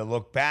always fun to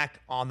look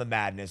back on the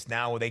madness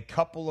now with a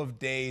couple of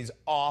days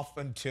off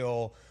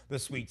until the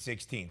Sweet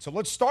 16. So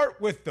let's start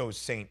with those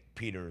St.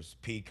 Peter's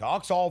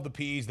Peacocks, all the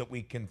P's that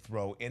we can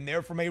throw in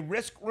there from a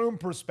risk room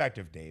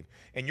perspective, Dave.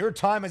 In your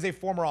time as a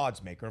former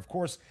odds maker, of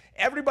course,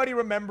 everybody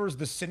remembers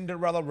the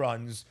Cinderella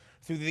runs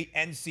through the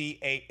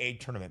NCAA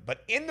tournament.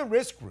 But in the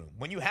risk room,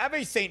 when you have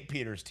a St.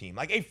 Peter's team,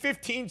 like a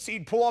 15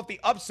 seed pull off the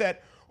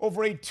upset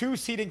over a 2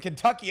 seed in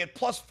Kentucky at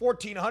plus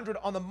 1,400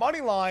 on the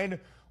money line,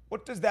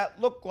 what does that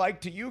look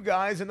like to you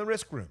guys in the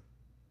risk room?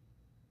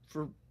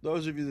 For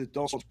those of you that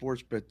don't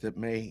sports bet that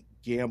may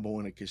gamble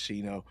in a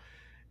casino,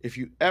 if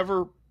you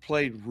ever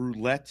played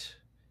roulette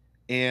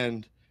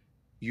and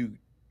you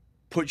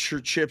put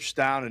your chips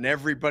down and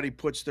everybody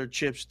puts their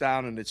chips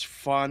down and it's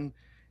fun,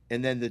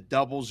 and then the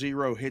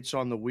 00 hits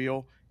on the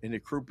wheel and the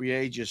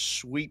croupier just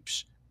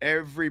sweeps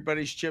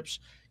everybody's chips,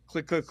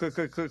 click, click, click,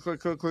 click, click, click,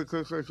 click, click,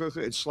 click, click,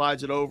 click, it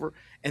slides it over,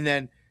 and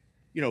then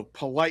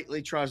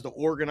politely tries to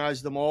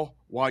organize them all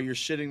while you're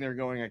sitting there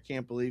going, I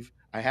can't believe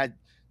I had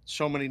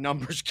so many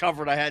numbers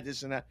covered. I had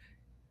this and that.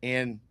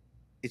 And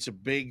it's a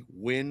big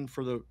win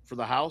for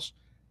the house.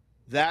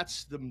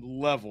 That's the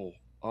level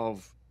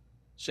of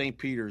St.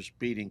 Peter's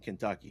beating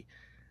Kentucky.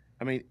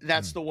 I mean,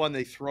 that's the one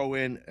they throw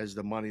in as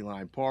the money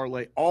line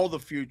parlay. All the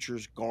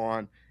futures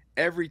gone,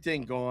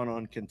 everything gone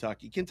on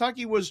Kentucky.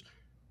 Kentucky was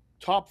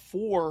top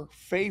 4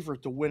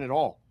 favorite to win it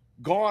all.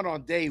 Gone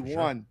on day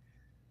one.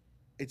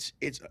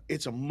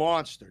 It's a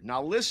monster.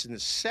 Now listen, the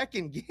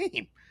second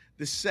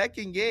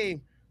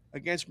game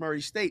against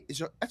Murray State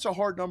that's a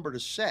hard number to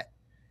set,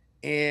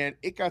 and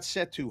it got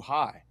set too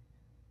high.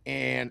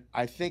 And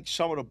I think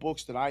some of the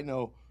books that I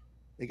know,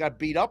 they got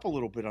beat up a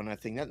little bit on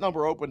that thing. That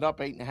number opened up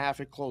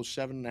 8.5, it closed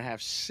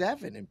 7.5,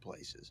 7 in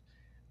places,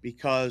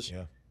 because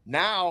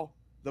now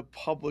the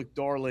public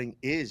darling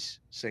is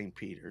St.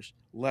 Peter's.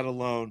 Let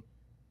alone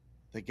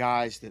the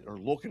guys that are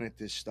looking at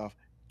this stuff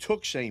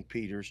took St.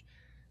 Peter's.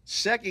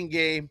 Second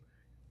game,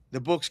 the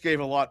books gave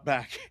a lot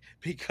back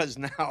because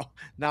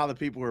now the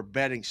people are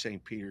betting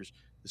St. Peter's,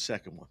 the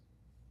second one.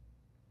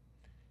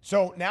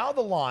 So now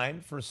the line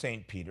for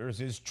St.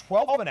 Peter's is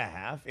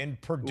 12.5 in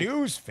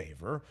Purdue's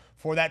favor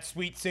for that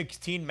Sweet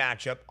 16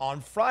 matchup on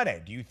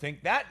Friday. Do you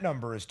think that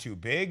number is too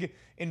big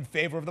in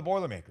favor of the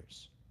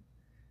Boilermakers?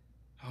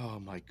 Oh,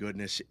 my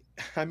goodness.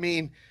 I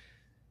mean,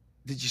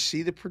 did you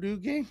see the Purdue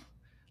game?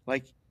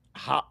 Like,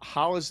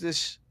 how is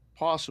this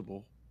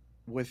possible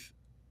with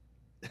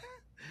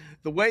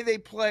the way they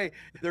play?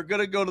 They're going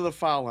to go to the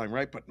foul line,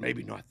 right? But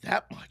maybe not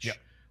that much. Yeah.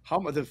 How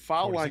much the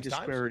foul line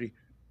disparity? Times?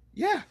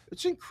 Yeah,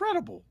 it's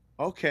incredible.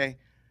 Okay.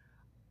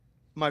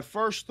 My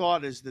first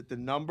thought is that the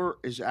number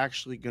is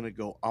actually going to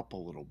go up a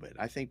little bit.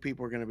 I think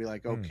people are going to be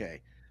like,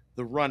 okay,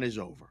 the run is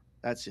over.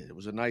 That's it. It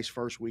was a nice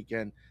first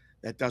weekend.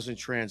 That doesn't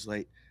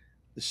translate.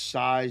 The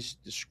size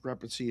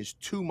discrepancy is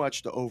too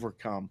much to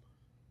overcome.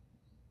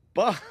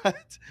 But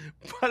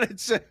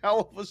it's a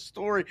hell of a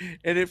story.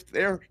 And if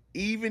they're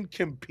even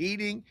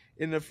competing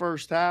in the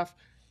first half,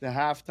 the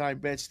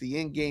halftime bets, the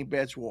in-game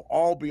bets will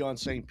all be on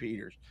St.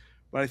 Peter's.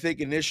 But I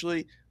think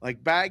initially,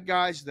 like, bad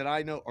guys that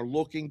I know are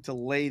looking to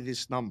lay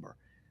this number.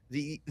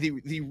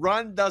 The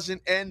run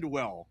doesn't end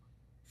well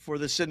for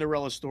the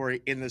Cinderella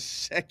story in the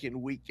second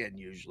weekend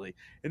usually.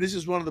 And this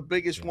is one of the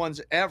biggest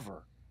ones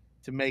ever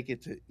to make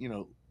it to,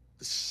 the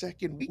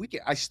second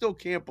weekend. I still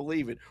can't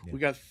believe it. Yeah. We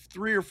got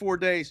 3 or 4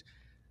 days.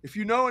 If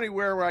you know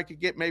anywhere where I could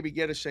get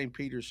a St.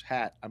 Peter's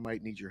hat, I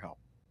might need your help.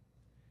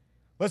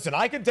 Listen,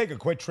 I can take a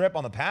quick trip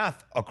on the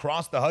path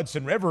across the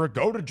Hudson River,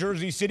 go to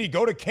Jersey City,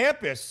 go to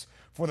campus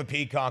for the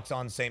Peacocks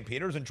on St.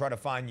 Peter's and try to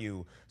find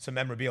you some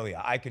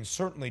memorabilia. I can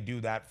certainly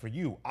do that for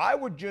you. I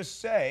would just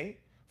say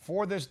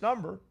for this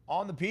number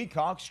on the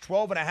Peacocks,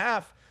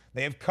 12.5,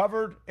 they have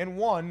covered and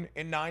won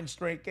in 9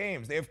 straight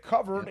games. They have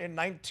covered in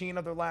 19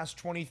 of their last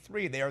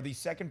 23. They are the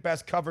second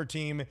best cover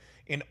team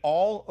in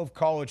all of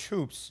college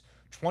hoops,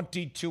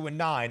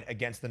 22-9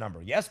 against the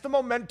number. Yes, the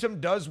momentum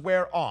does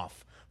wear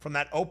off from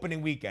that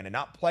opening weekend and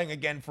not playing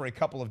again for a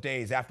couple of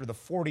days after the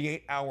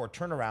 48-hour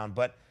turnaround,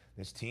 but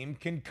this team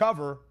can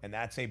cover, and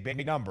that's a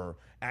big number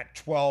at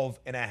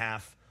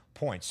 12.5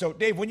 points. So,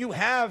 Dave, when you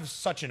have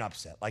such an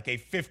upset, like a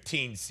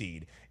 15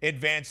 seed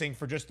advancing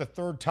for just the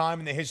third time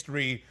in the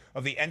history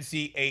of the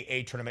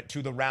NCAA tournament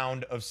to the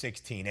round of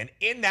 16, and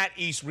in that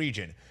East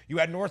region, you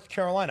had North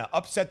Carolina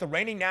upset the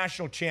reigning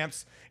national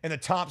champs and the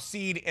top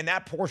seed in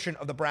that portion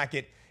of the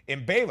bracket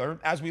in Baylor.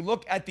 As we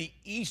look at the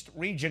East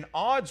region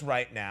odds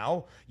right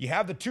now, you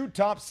have the 2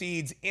 top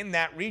seeds in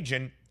that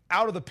region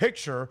out of the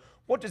picture.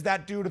 What does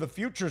that do to the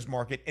futures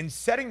market in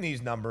setting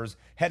these numbers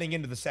heading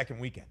into the second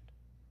weekend?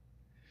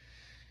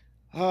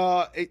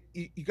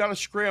 You got to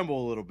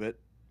scramble a little bit,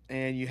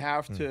 and you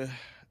have to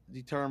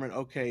determine,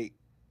 okay,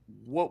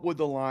 what would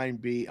the line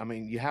be? I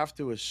mean, you have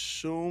to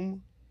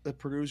assume that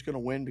Purdue's going to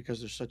win because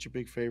they're such a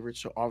big favorite.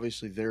 So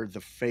obviously they're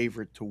the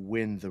favorite to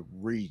win the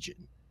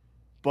region.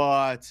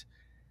 But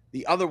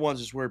the other ones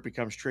is where it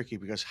becomes tricky,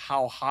 because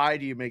how high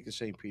do you make the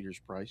St. Peter's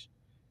price?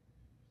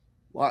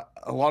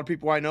 A lot of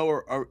people I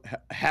know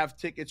have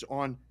tickets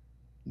on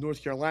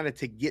North Carolina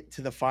to get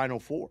to the Final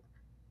Four,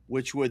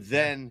 which would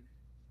then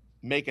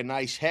make a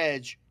nice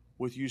hedge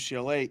with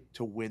UCLA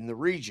to win the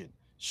region.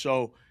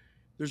 So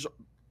there's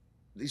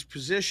these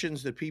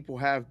positions that people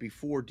have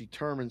before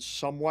determine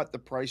somewhat the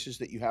prices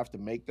that you have to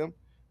make them,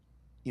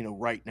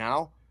 right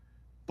now.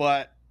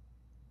 But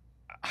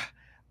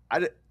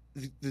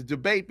the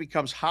debate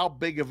becomes, how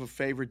big of a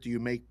favorite do you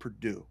make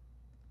Purdue?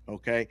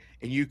 Okay.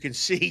 And you can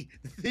see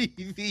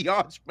the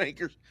odds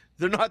makers,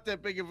 they're not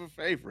that big of a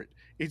favorite.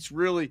 It's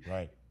really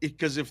right,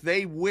 because if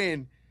they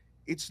win,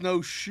 it's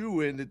no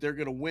shoo-in that they're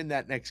going to win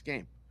that next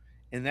game.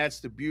 And that's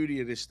the beauty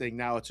of this thing.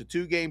 Now, it's a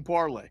 2-game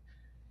parlay.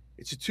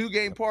 It's a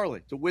 2-game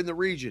parlay to win the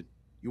region.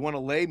 You want to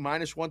lay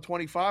minus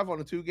 125 on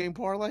a 2-game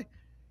parlay?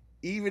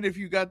 Even if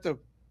you got the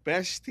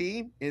best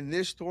team in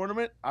this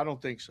tournament? I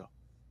don't think so.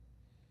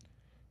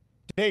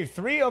 Dave,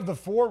 3 of the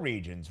 4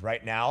 regions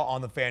right now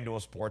on the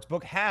FanDuel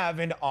Sportsbook have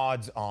an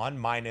odds-on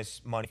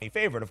minus money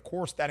favorite. Of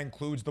course, that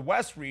includes the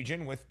West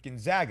region with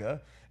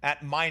Gonzaga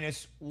at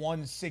minus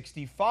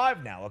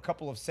 165 now. A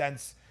couple of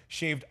cents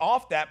shaved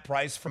off that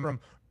price from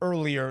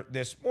earlier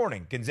this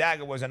morning.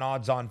 Gonzaga was an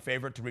odds-on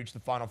favorite to reach the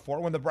Final Four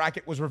when the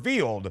bracket was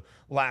revealed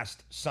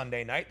last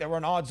Sunday night. They were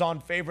an odds-on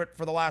favorite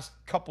for the last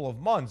couple of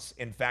months,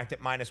 in fact, at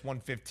minus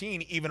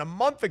 115, even a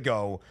month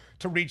ago,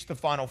 to reach the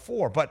Final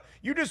Four. But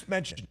you just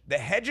mentioned the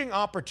hedging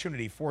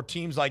opportunity for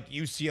teams like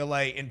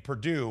UCLA and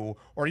Purdue,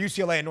 or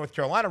UCLA and North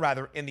Carolina,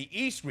 rather, in the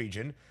East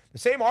region. The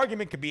same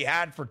argument could be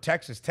had for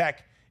Texas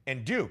Tech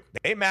and Duke.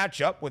 They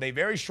match up with a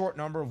very short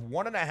number of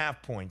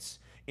 1.5 points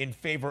in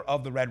favor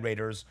of the Red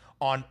Raiders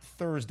on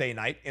Thursday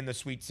night in the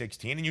Sweet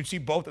 16. And you see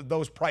both of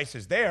those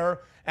prices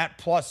there at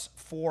plus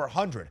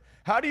 400.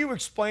 How do you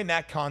explain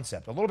that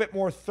concept a little bit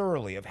more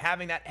thoroughly of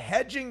having that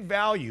hedging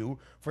value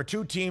for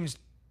 2 teams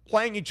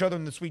playing each other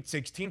in the Sweet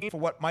 16 for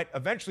what might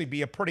eventually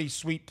be a pretty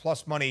sweet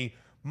plus money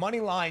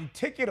line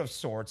ticket of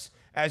sorts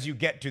as you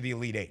get to the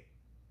Elite 8?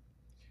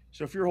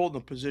 So if you're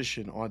holding a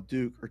position on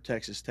Duke or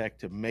Texas Tech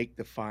to make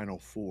the Final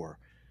Four,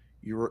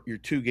 you're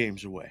 2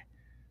 games away.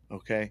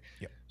 Okay.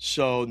 Yep.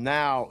 So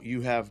now you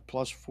have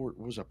plus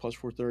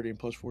 430 and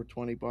plus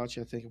 420,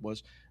 Bocce, I think it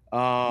was.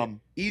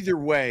 Either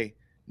way,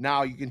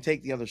 now you can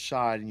take the other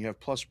side and you have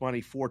plus money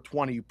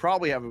 420. You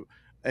probably have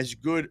as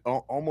good,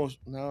 I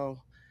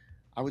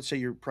would say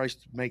your price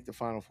to make the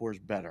Final Four is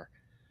better.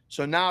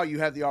 So now you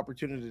have the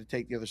opportunity to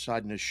take the other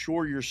side and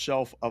assure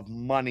yourself of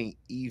money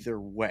either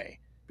way,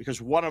 because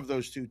one of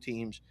those 2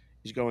 teams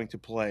is going to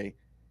play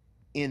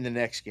in the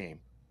next game,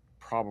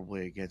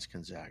 probably against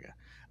Gonzaga.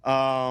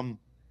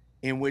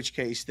 In which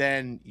case,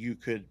 then you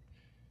could,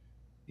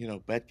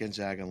 bet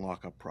Gonzaga and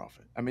lock up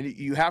profit. I mean,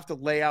 you have to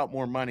lay out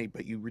more money,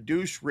 but you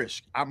reduce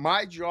risk.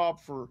 My job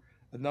for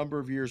a number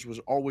of years was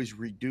always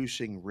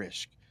reducing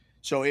risk.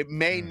 So it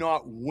may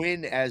not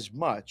win as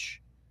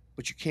much,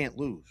 but you can't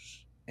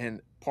lose. And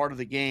part of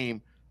the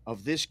game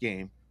of this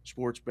game,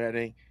 sports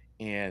betting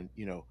and,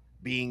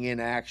 being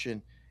in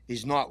action,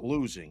 is not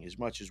losing as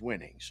much as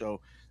winning. So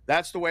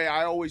that's the way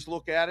I always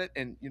look at it.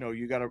 And,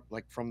 you got to,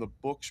 like, from the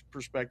book's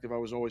perspective, I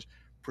was always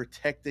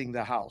protecting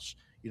the house,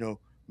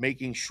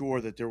 making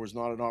sure that there was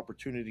not an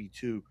opportunity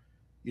to,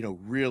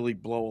 really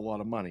blow a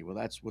lot of money. Well,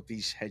 that's what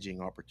these hedging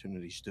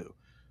opportunities do.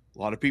 A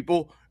lot of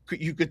people,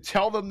 you could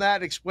tell them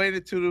that, explain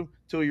it to them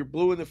till you're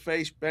blue in the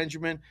face,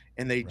 Benjamin,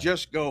 and they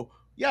just go,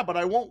 yeah, but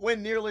I won't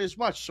win nearly as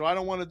much, so I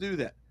don't want to do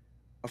that.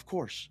 Of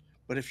course.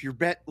 But if your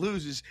bet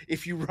loses,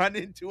 if you run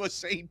into a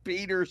St.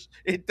 Peter's,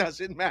 it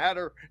doesn't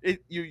matter.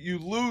 You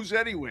lose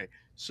anyway.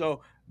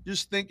 So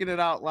just thinking it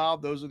out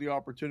loud, those are the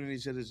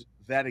opportunities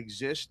that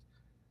exist.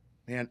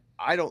 Man,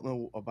 I don't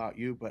know about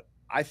you, but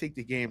I think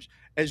the games,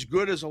 as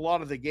good as a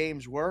lot of the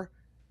games were,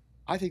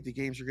 I think the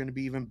games are going to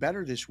be even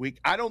better this week.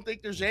 I don't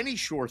think there's any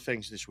sure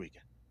things this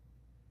weekend.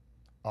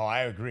 Oh,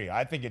 I agree.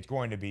 I think it's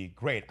going to be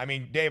great. I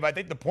mean, Dave, I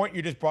think the point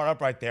you just brought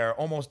up right there,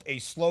 almost a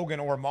slogan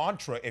or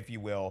mantra, if you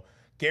will,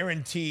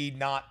 guaranteed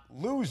not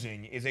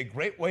losing, is a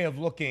great way of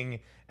looking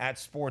at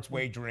sports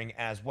wagering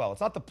as well. It's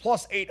not the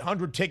plus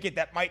 800 ticket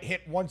that might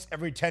hit once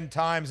every 10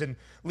 times and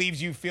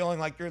leaves you feeling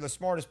like you're the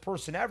smartest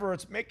person ever.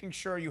 It's making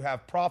sure you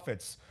have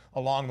profits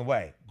along the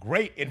way.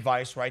 Great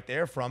advice right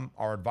there from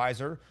our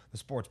advisor, the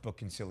Sportsbook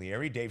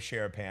Conciliary, Dave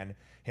Sharapan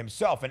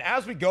himself. And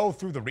as we go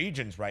through the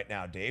regions right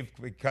now, Dave,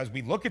 because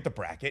we look at the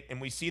bracket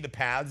and we see the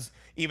paths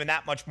even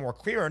that much more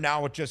clearer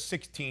now with just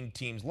 16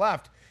 teams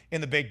left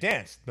in the big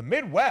dance. The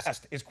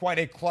Midwest is quite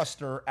a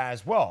cluster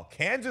as well.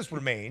 Kansas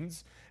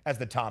remains as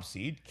the top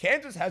seed.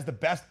 Kansas has the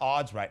best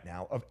odds right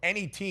now of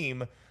any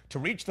team to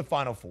reach the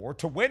Final Four,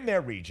 to win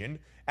their region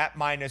at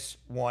minus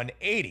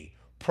 180.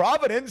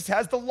 Providence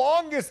has the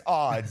longest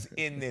odds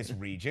in this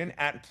region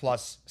at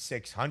plus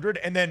 600.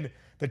 And then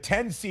the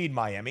 10 seed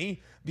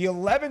Miami, the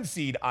 11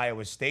 seed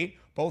Iowa State,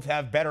 both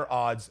have better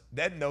odds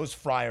than those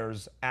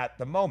Friars at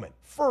the moment.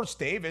 First,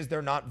 Dave, is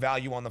there not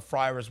value on the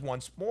Friars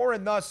once more?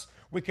 And thus,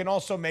 we can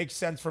also make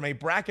sense from a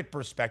bracket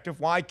perspective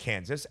why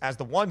Kansas, as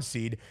the 1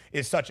 seed,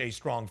 is such a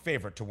strong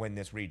favorite to win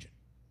this region.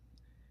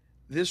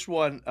 This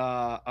one,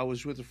 I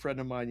was with a friend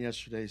of mine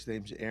yesterday. His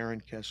name's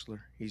Aaron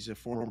Kessler. He's a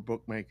former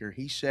bookmaker.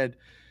 He said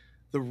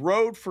the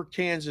road for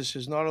Kansas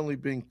has not only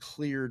been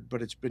cleared,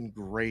 but it's been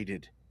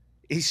graded.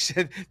 He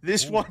said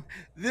this one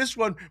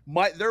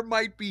there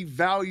might be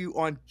value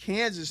on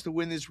Kansas to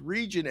win this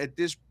region at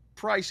this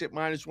price at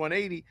minus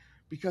 180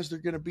 because they're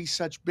going to be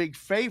such big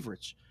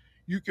favorites.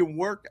 You can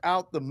work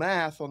out the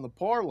math on the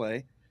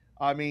parlay.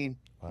 I mean,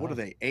 What are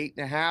they,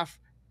 8.5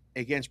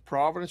 against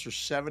Providence, or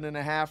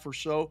 7.5 or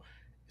so?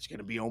 It's going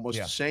to be almost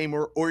the same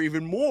or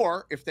even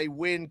more if they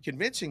win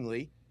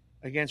convincingly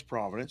against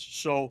Providence.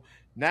 So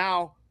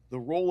now the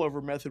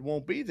rollover method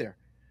won't be there.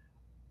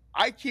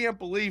 I can't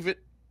believe it.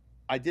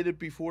 I did it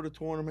before the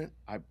tournament.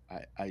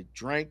 I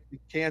drank the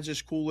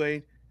Kansas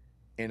Kool-Aid,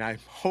 and I'm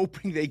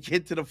hoping they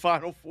get to the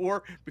Final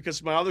Four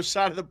because my other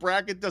side of the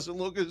bracket doesn't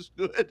look as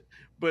good.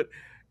 But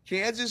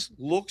Kansas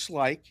looks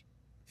like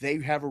they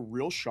have a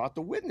real shot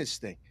to win this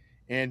thing.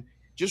 And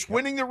just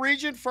winning the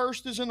region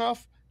first is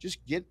enough.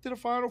 Just get to the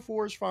Final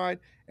Four is fine.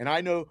 And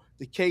I know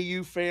the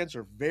KU fans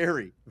are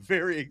very,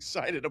 very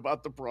excited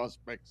about the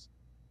prospects.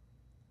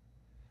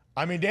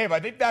 I mean, Dave, I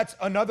think that's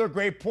another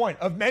great point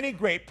of many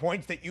great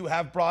points that you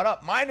have brought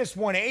up. Minus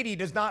 180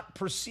 does not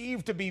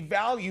perceive to be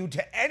value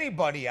to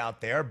anybody out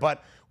there,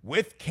 but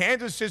with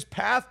Kansas's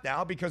path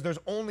now, because there's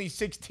only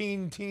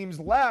 16 teams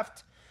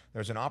left,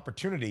 there's an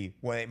opportunity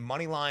with a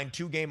moneyline,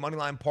 2-game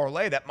moneyline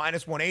parlay that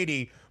minus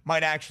 180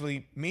 might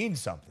actually mean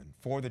something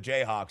for the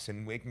Jayhawks,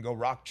 and we can go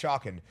rock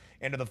chalking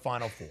into the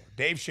Final Four.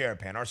 Dave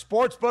Sharapan, our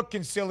Sportsbook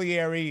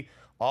Conciliary,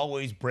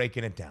 always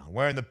breaking it down.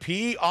 Wearing the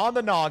P on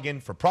the noggin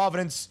for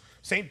Providence,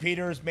 St.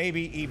 Peter's,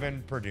 maybe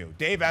even Purdue.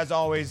 Dave, as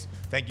always,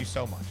 thank you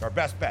so much. Our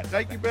best bet.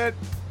 Thank you, Ben.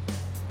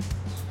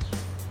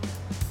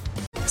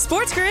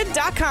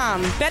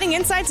 SportsGrid.com. Betting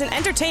insights and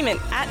entertainment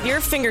at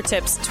your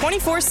fingertips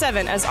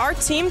 24/7 as our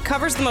team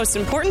covers the most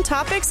important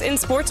topics in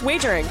sports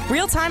wagering.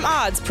 Real-time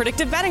odds,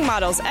 predictive betting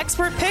models,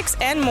 expert picks,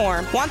 and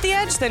more. Want the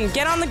edge? Then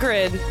get on the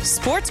grid.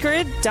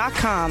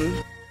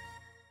 SportsGrid.com.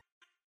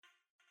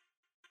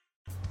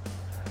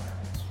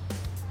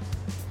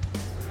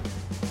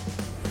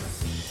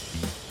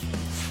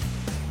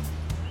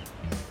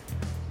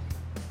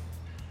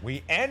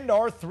 We end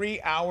our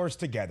 3 hours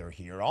together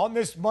here on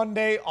this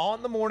Monday,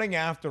 on the morning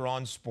after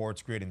on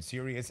Sports Grid and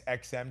Sirius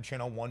XM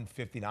Channel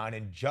 159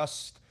 in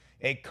just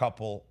a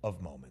couple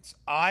of moments.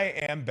 I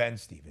am Ben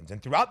Stevens,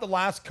 and throughout the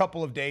last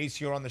couple of days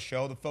here on the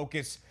show, the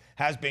focus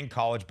has been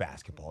college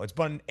basketball. It's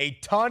been a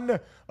ton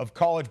of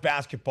college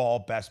basketball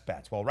best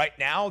bets. Well, right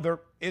now, there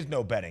is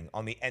no betting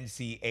on the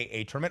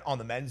NCAA tournament on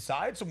the men's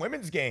side. Some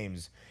women's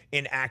games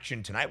in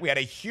action tonight. We had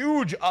a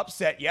huge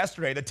upset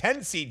yesterday. The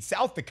 10 seed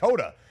South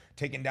Dakota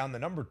taking down the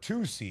number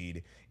 2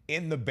 seed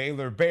in the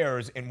Baylor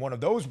Bears in one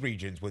of those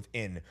regions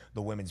within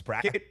the women's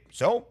bracket.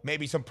 So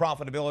maybe some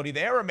profitability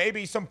there, or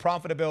maybe some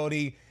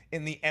profitability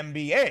in the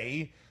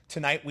NBA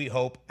tonight, we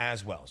hope,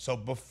 as well. So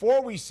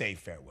before we say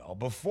farewell,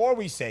 before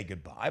we say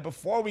goodbye,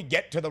 before we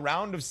get to the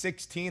round of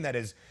 16 that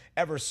is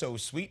ever so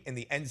sweet in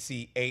the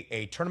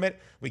NCAA tournament,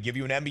 we give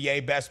you an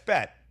NBA best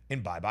bet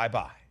in Bye Bye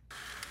Bye.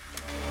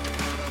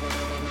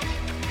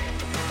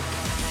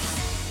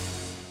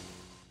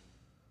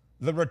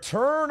 The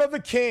return of the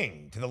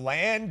king to the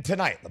land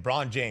tonight.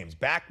 LeBron James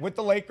back with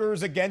the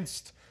Lakers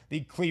against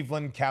the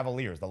Cleveland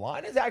Cavaliers. The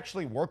line is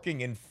actually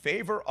working in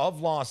favor of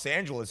Los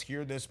Angeles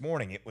here this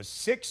morning. It was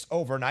 6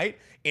 overnight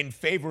in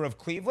favor of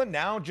Cleveland.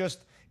 Now just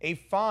a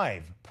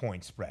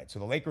 5-point spread. So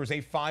the Lakers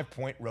a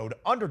 5-point road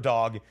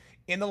underdog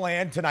in the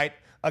land tonight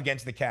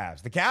against the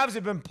Cavs. The Cavs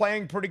have been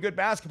playing pretty good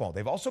basketball.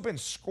 They've also been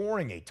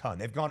scoring a ton.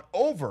 They've gone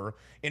over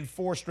in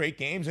 4 straight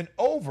games and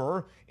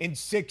over in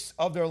 6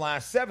 of their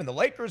last 7. The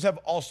Lakers have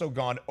also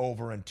gone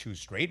over in 2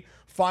 straight.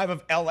 5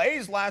 of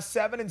LA's last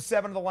 7 and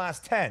 7 of the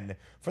last 10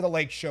 for the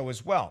Lake Show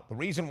as well. The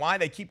reason why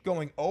they keep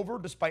going over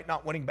despite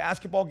not winning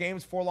basketball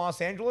games for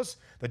Los Angeles,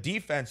 the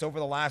defense over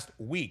the last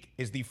week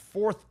is the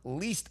 4th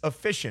least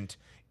efficient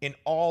in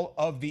all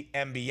of the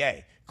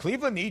NBA.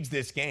 Cleveland needs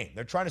this game.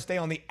 They're trying to stay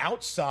on the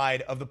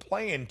outside of the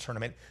play-in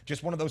tournament,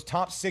 just one of those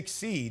top 6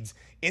 seeds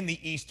in the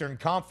Eastern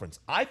Conference.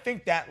 I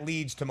think that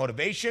leads to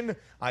motivation.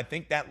 I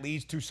think that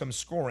leads to some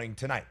scoring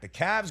tonight. The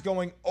Cavs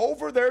going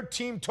over their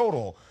team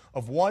total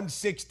of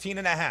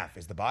 116.5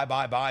 is the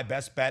buy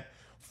best bet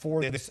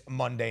for this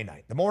Monday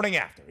night. The morning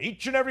after,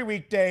 each and every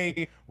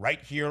weekday, right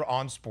here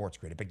on Sports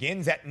Grid. It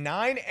begins at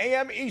 9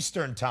 a.m.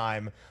 Eastern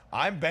Time.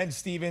 I'm Ben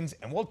Stevens,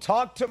 and we'll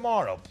talk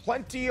tomorrow.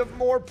 Plenty of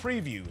more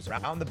previews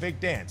around the big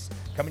dance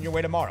coming your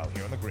way tomorrow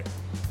here on The Grid.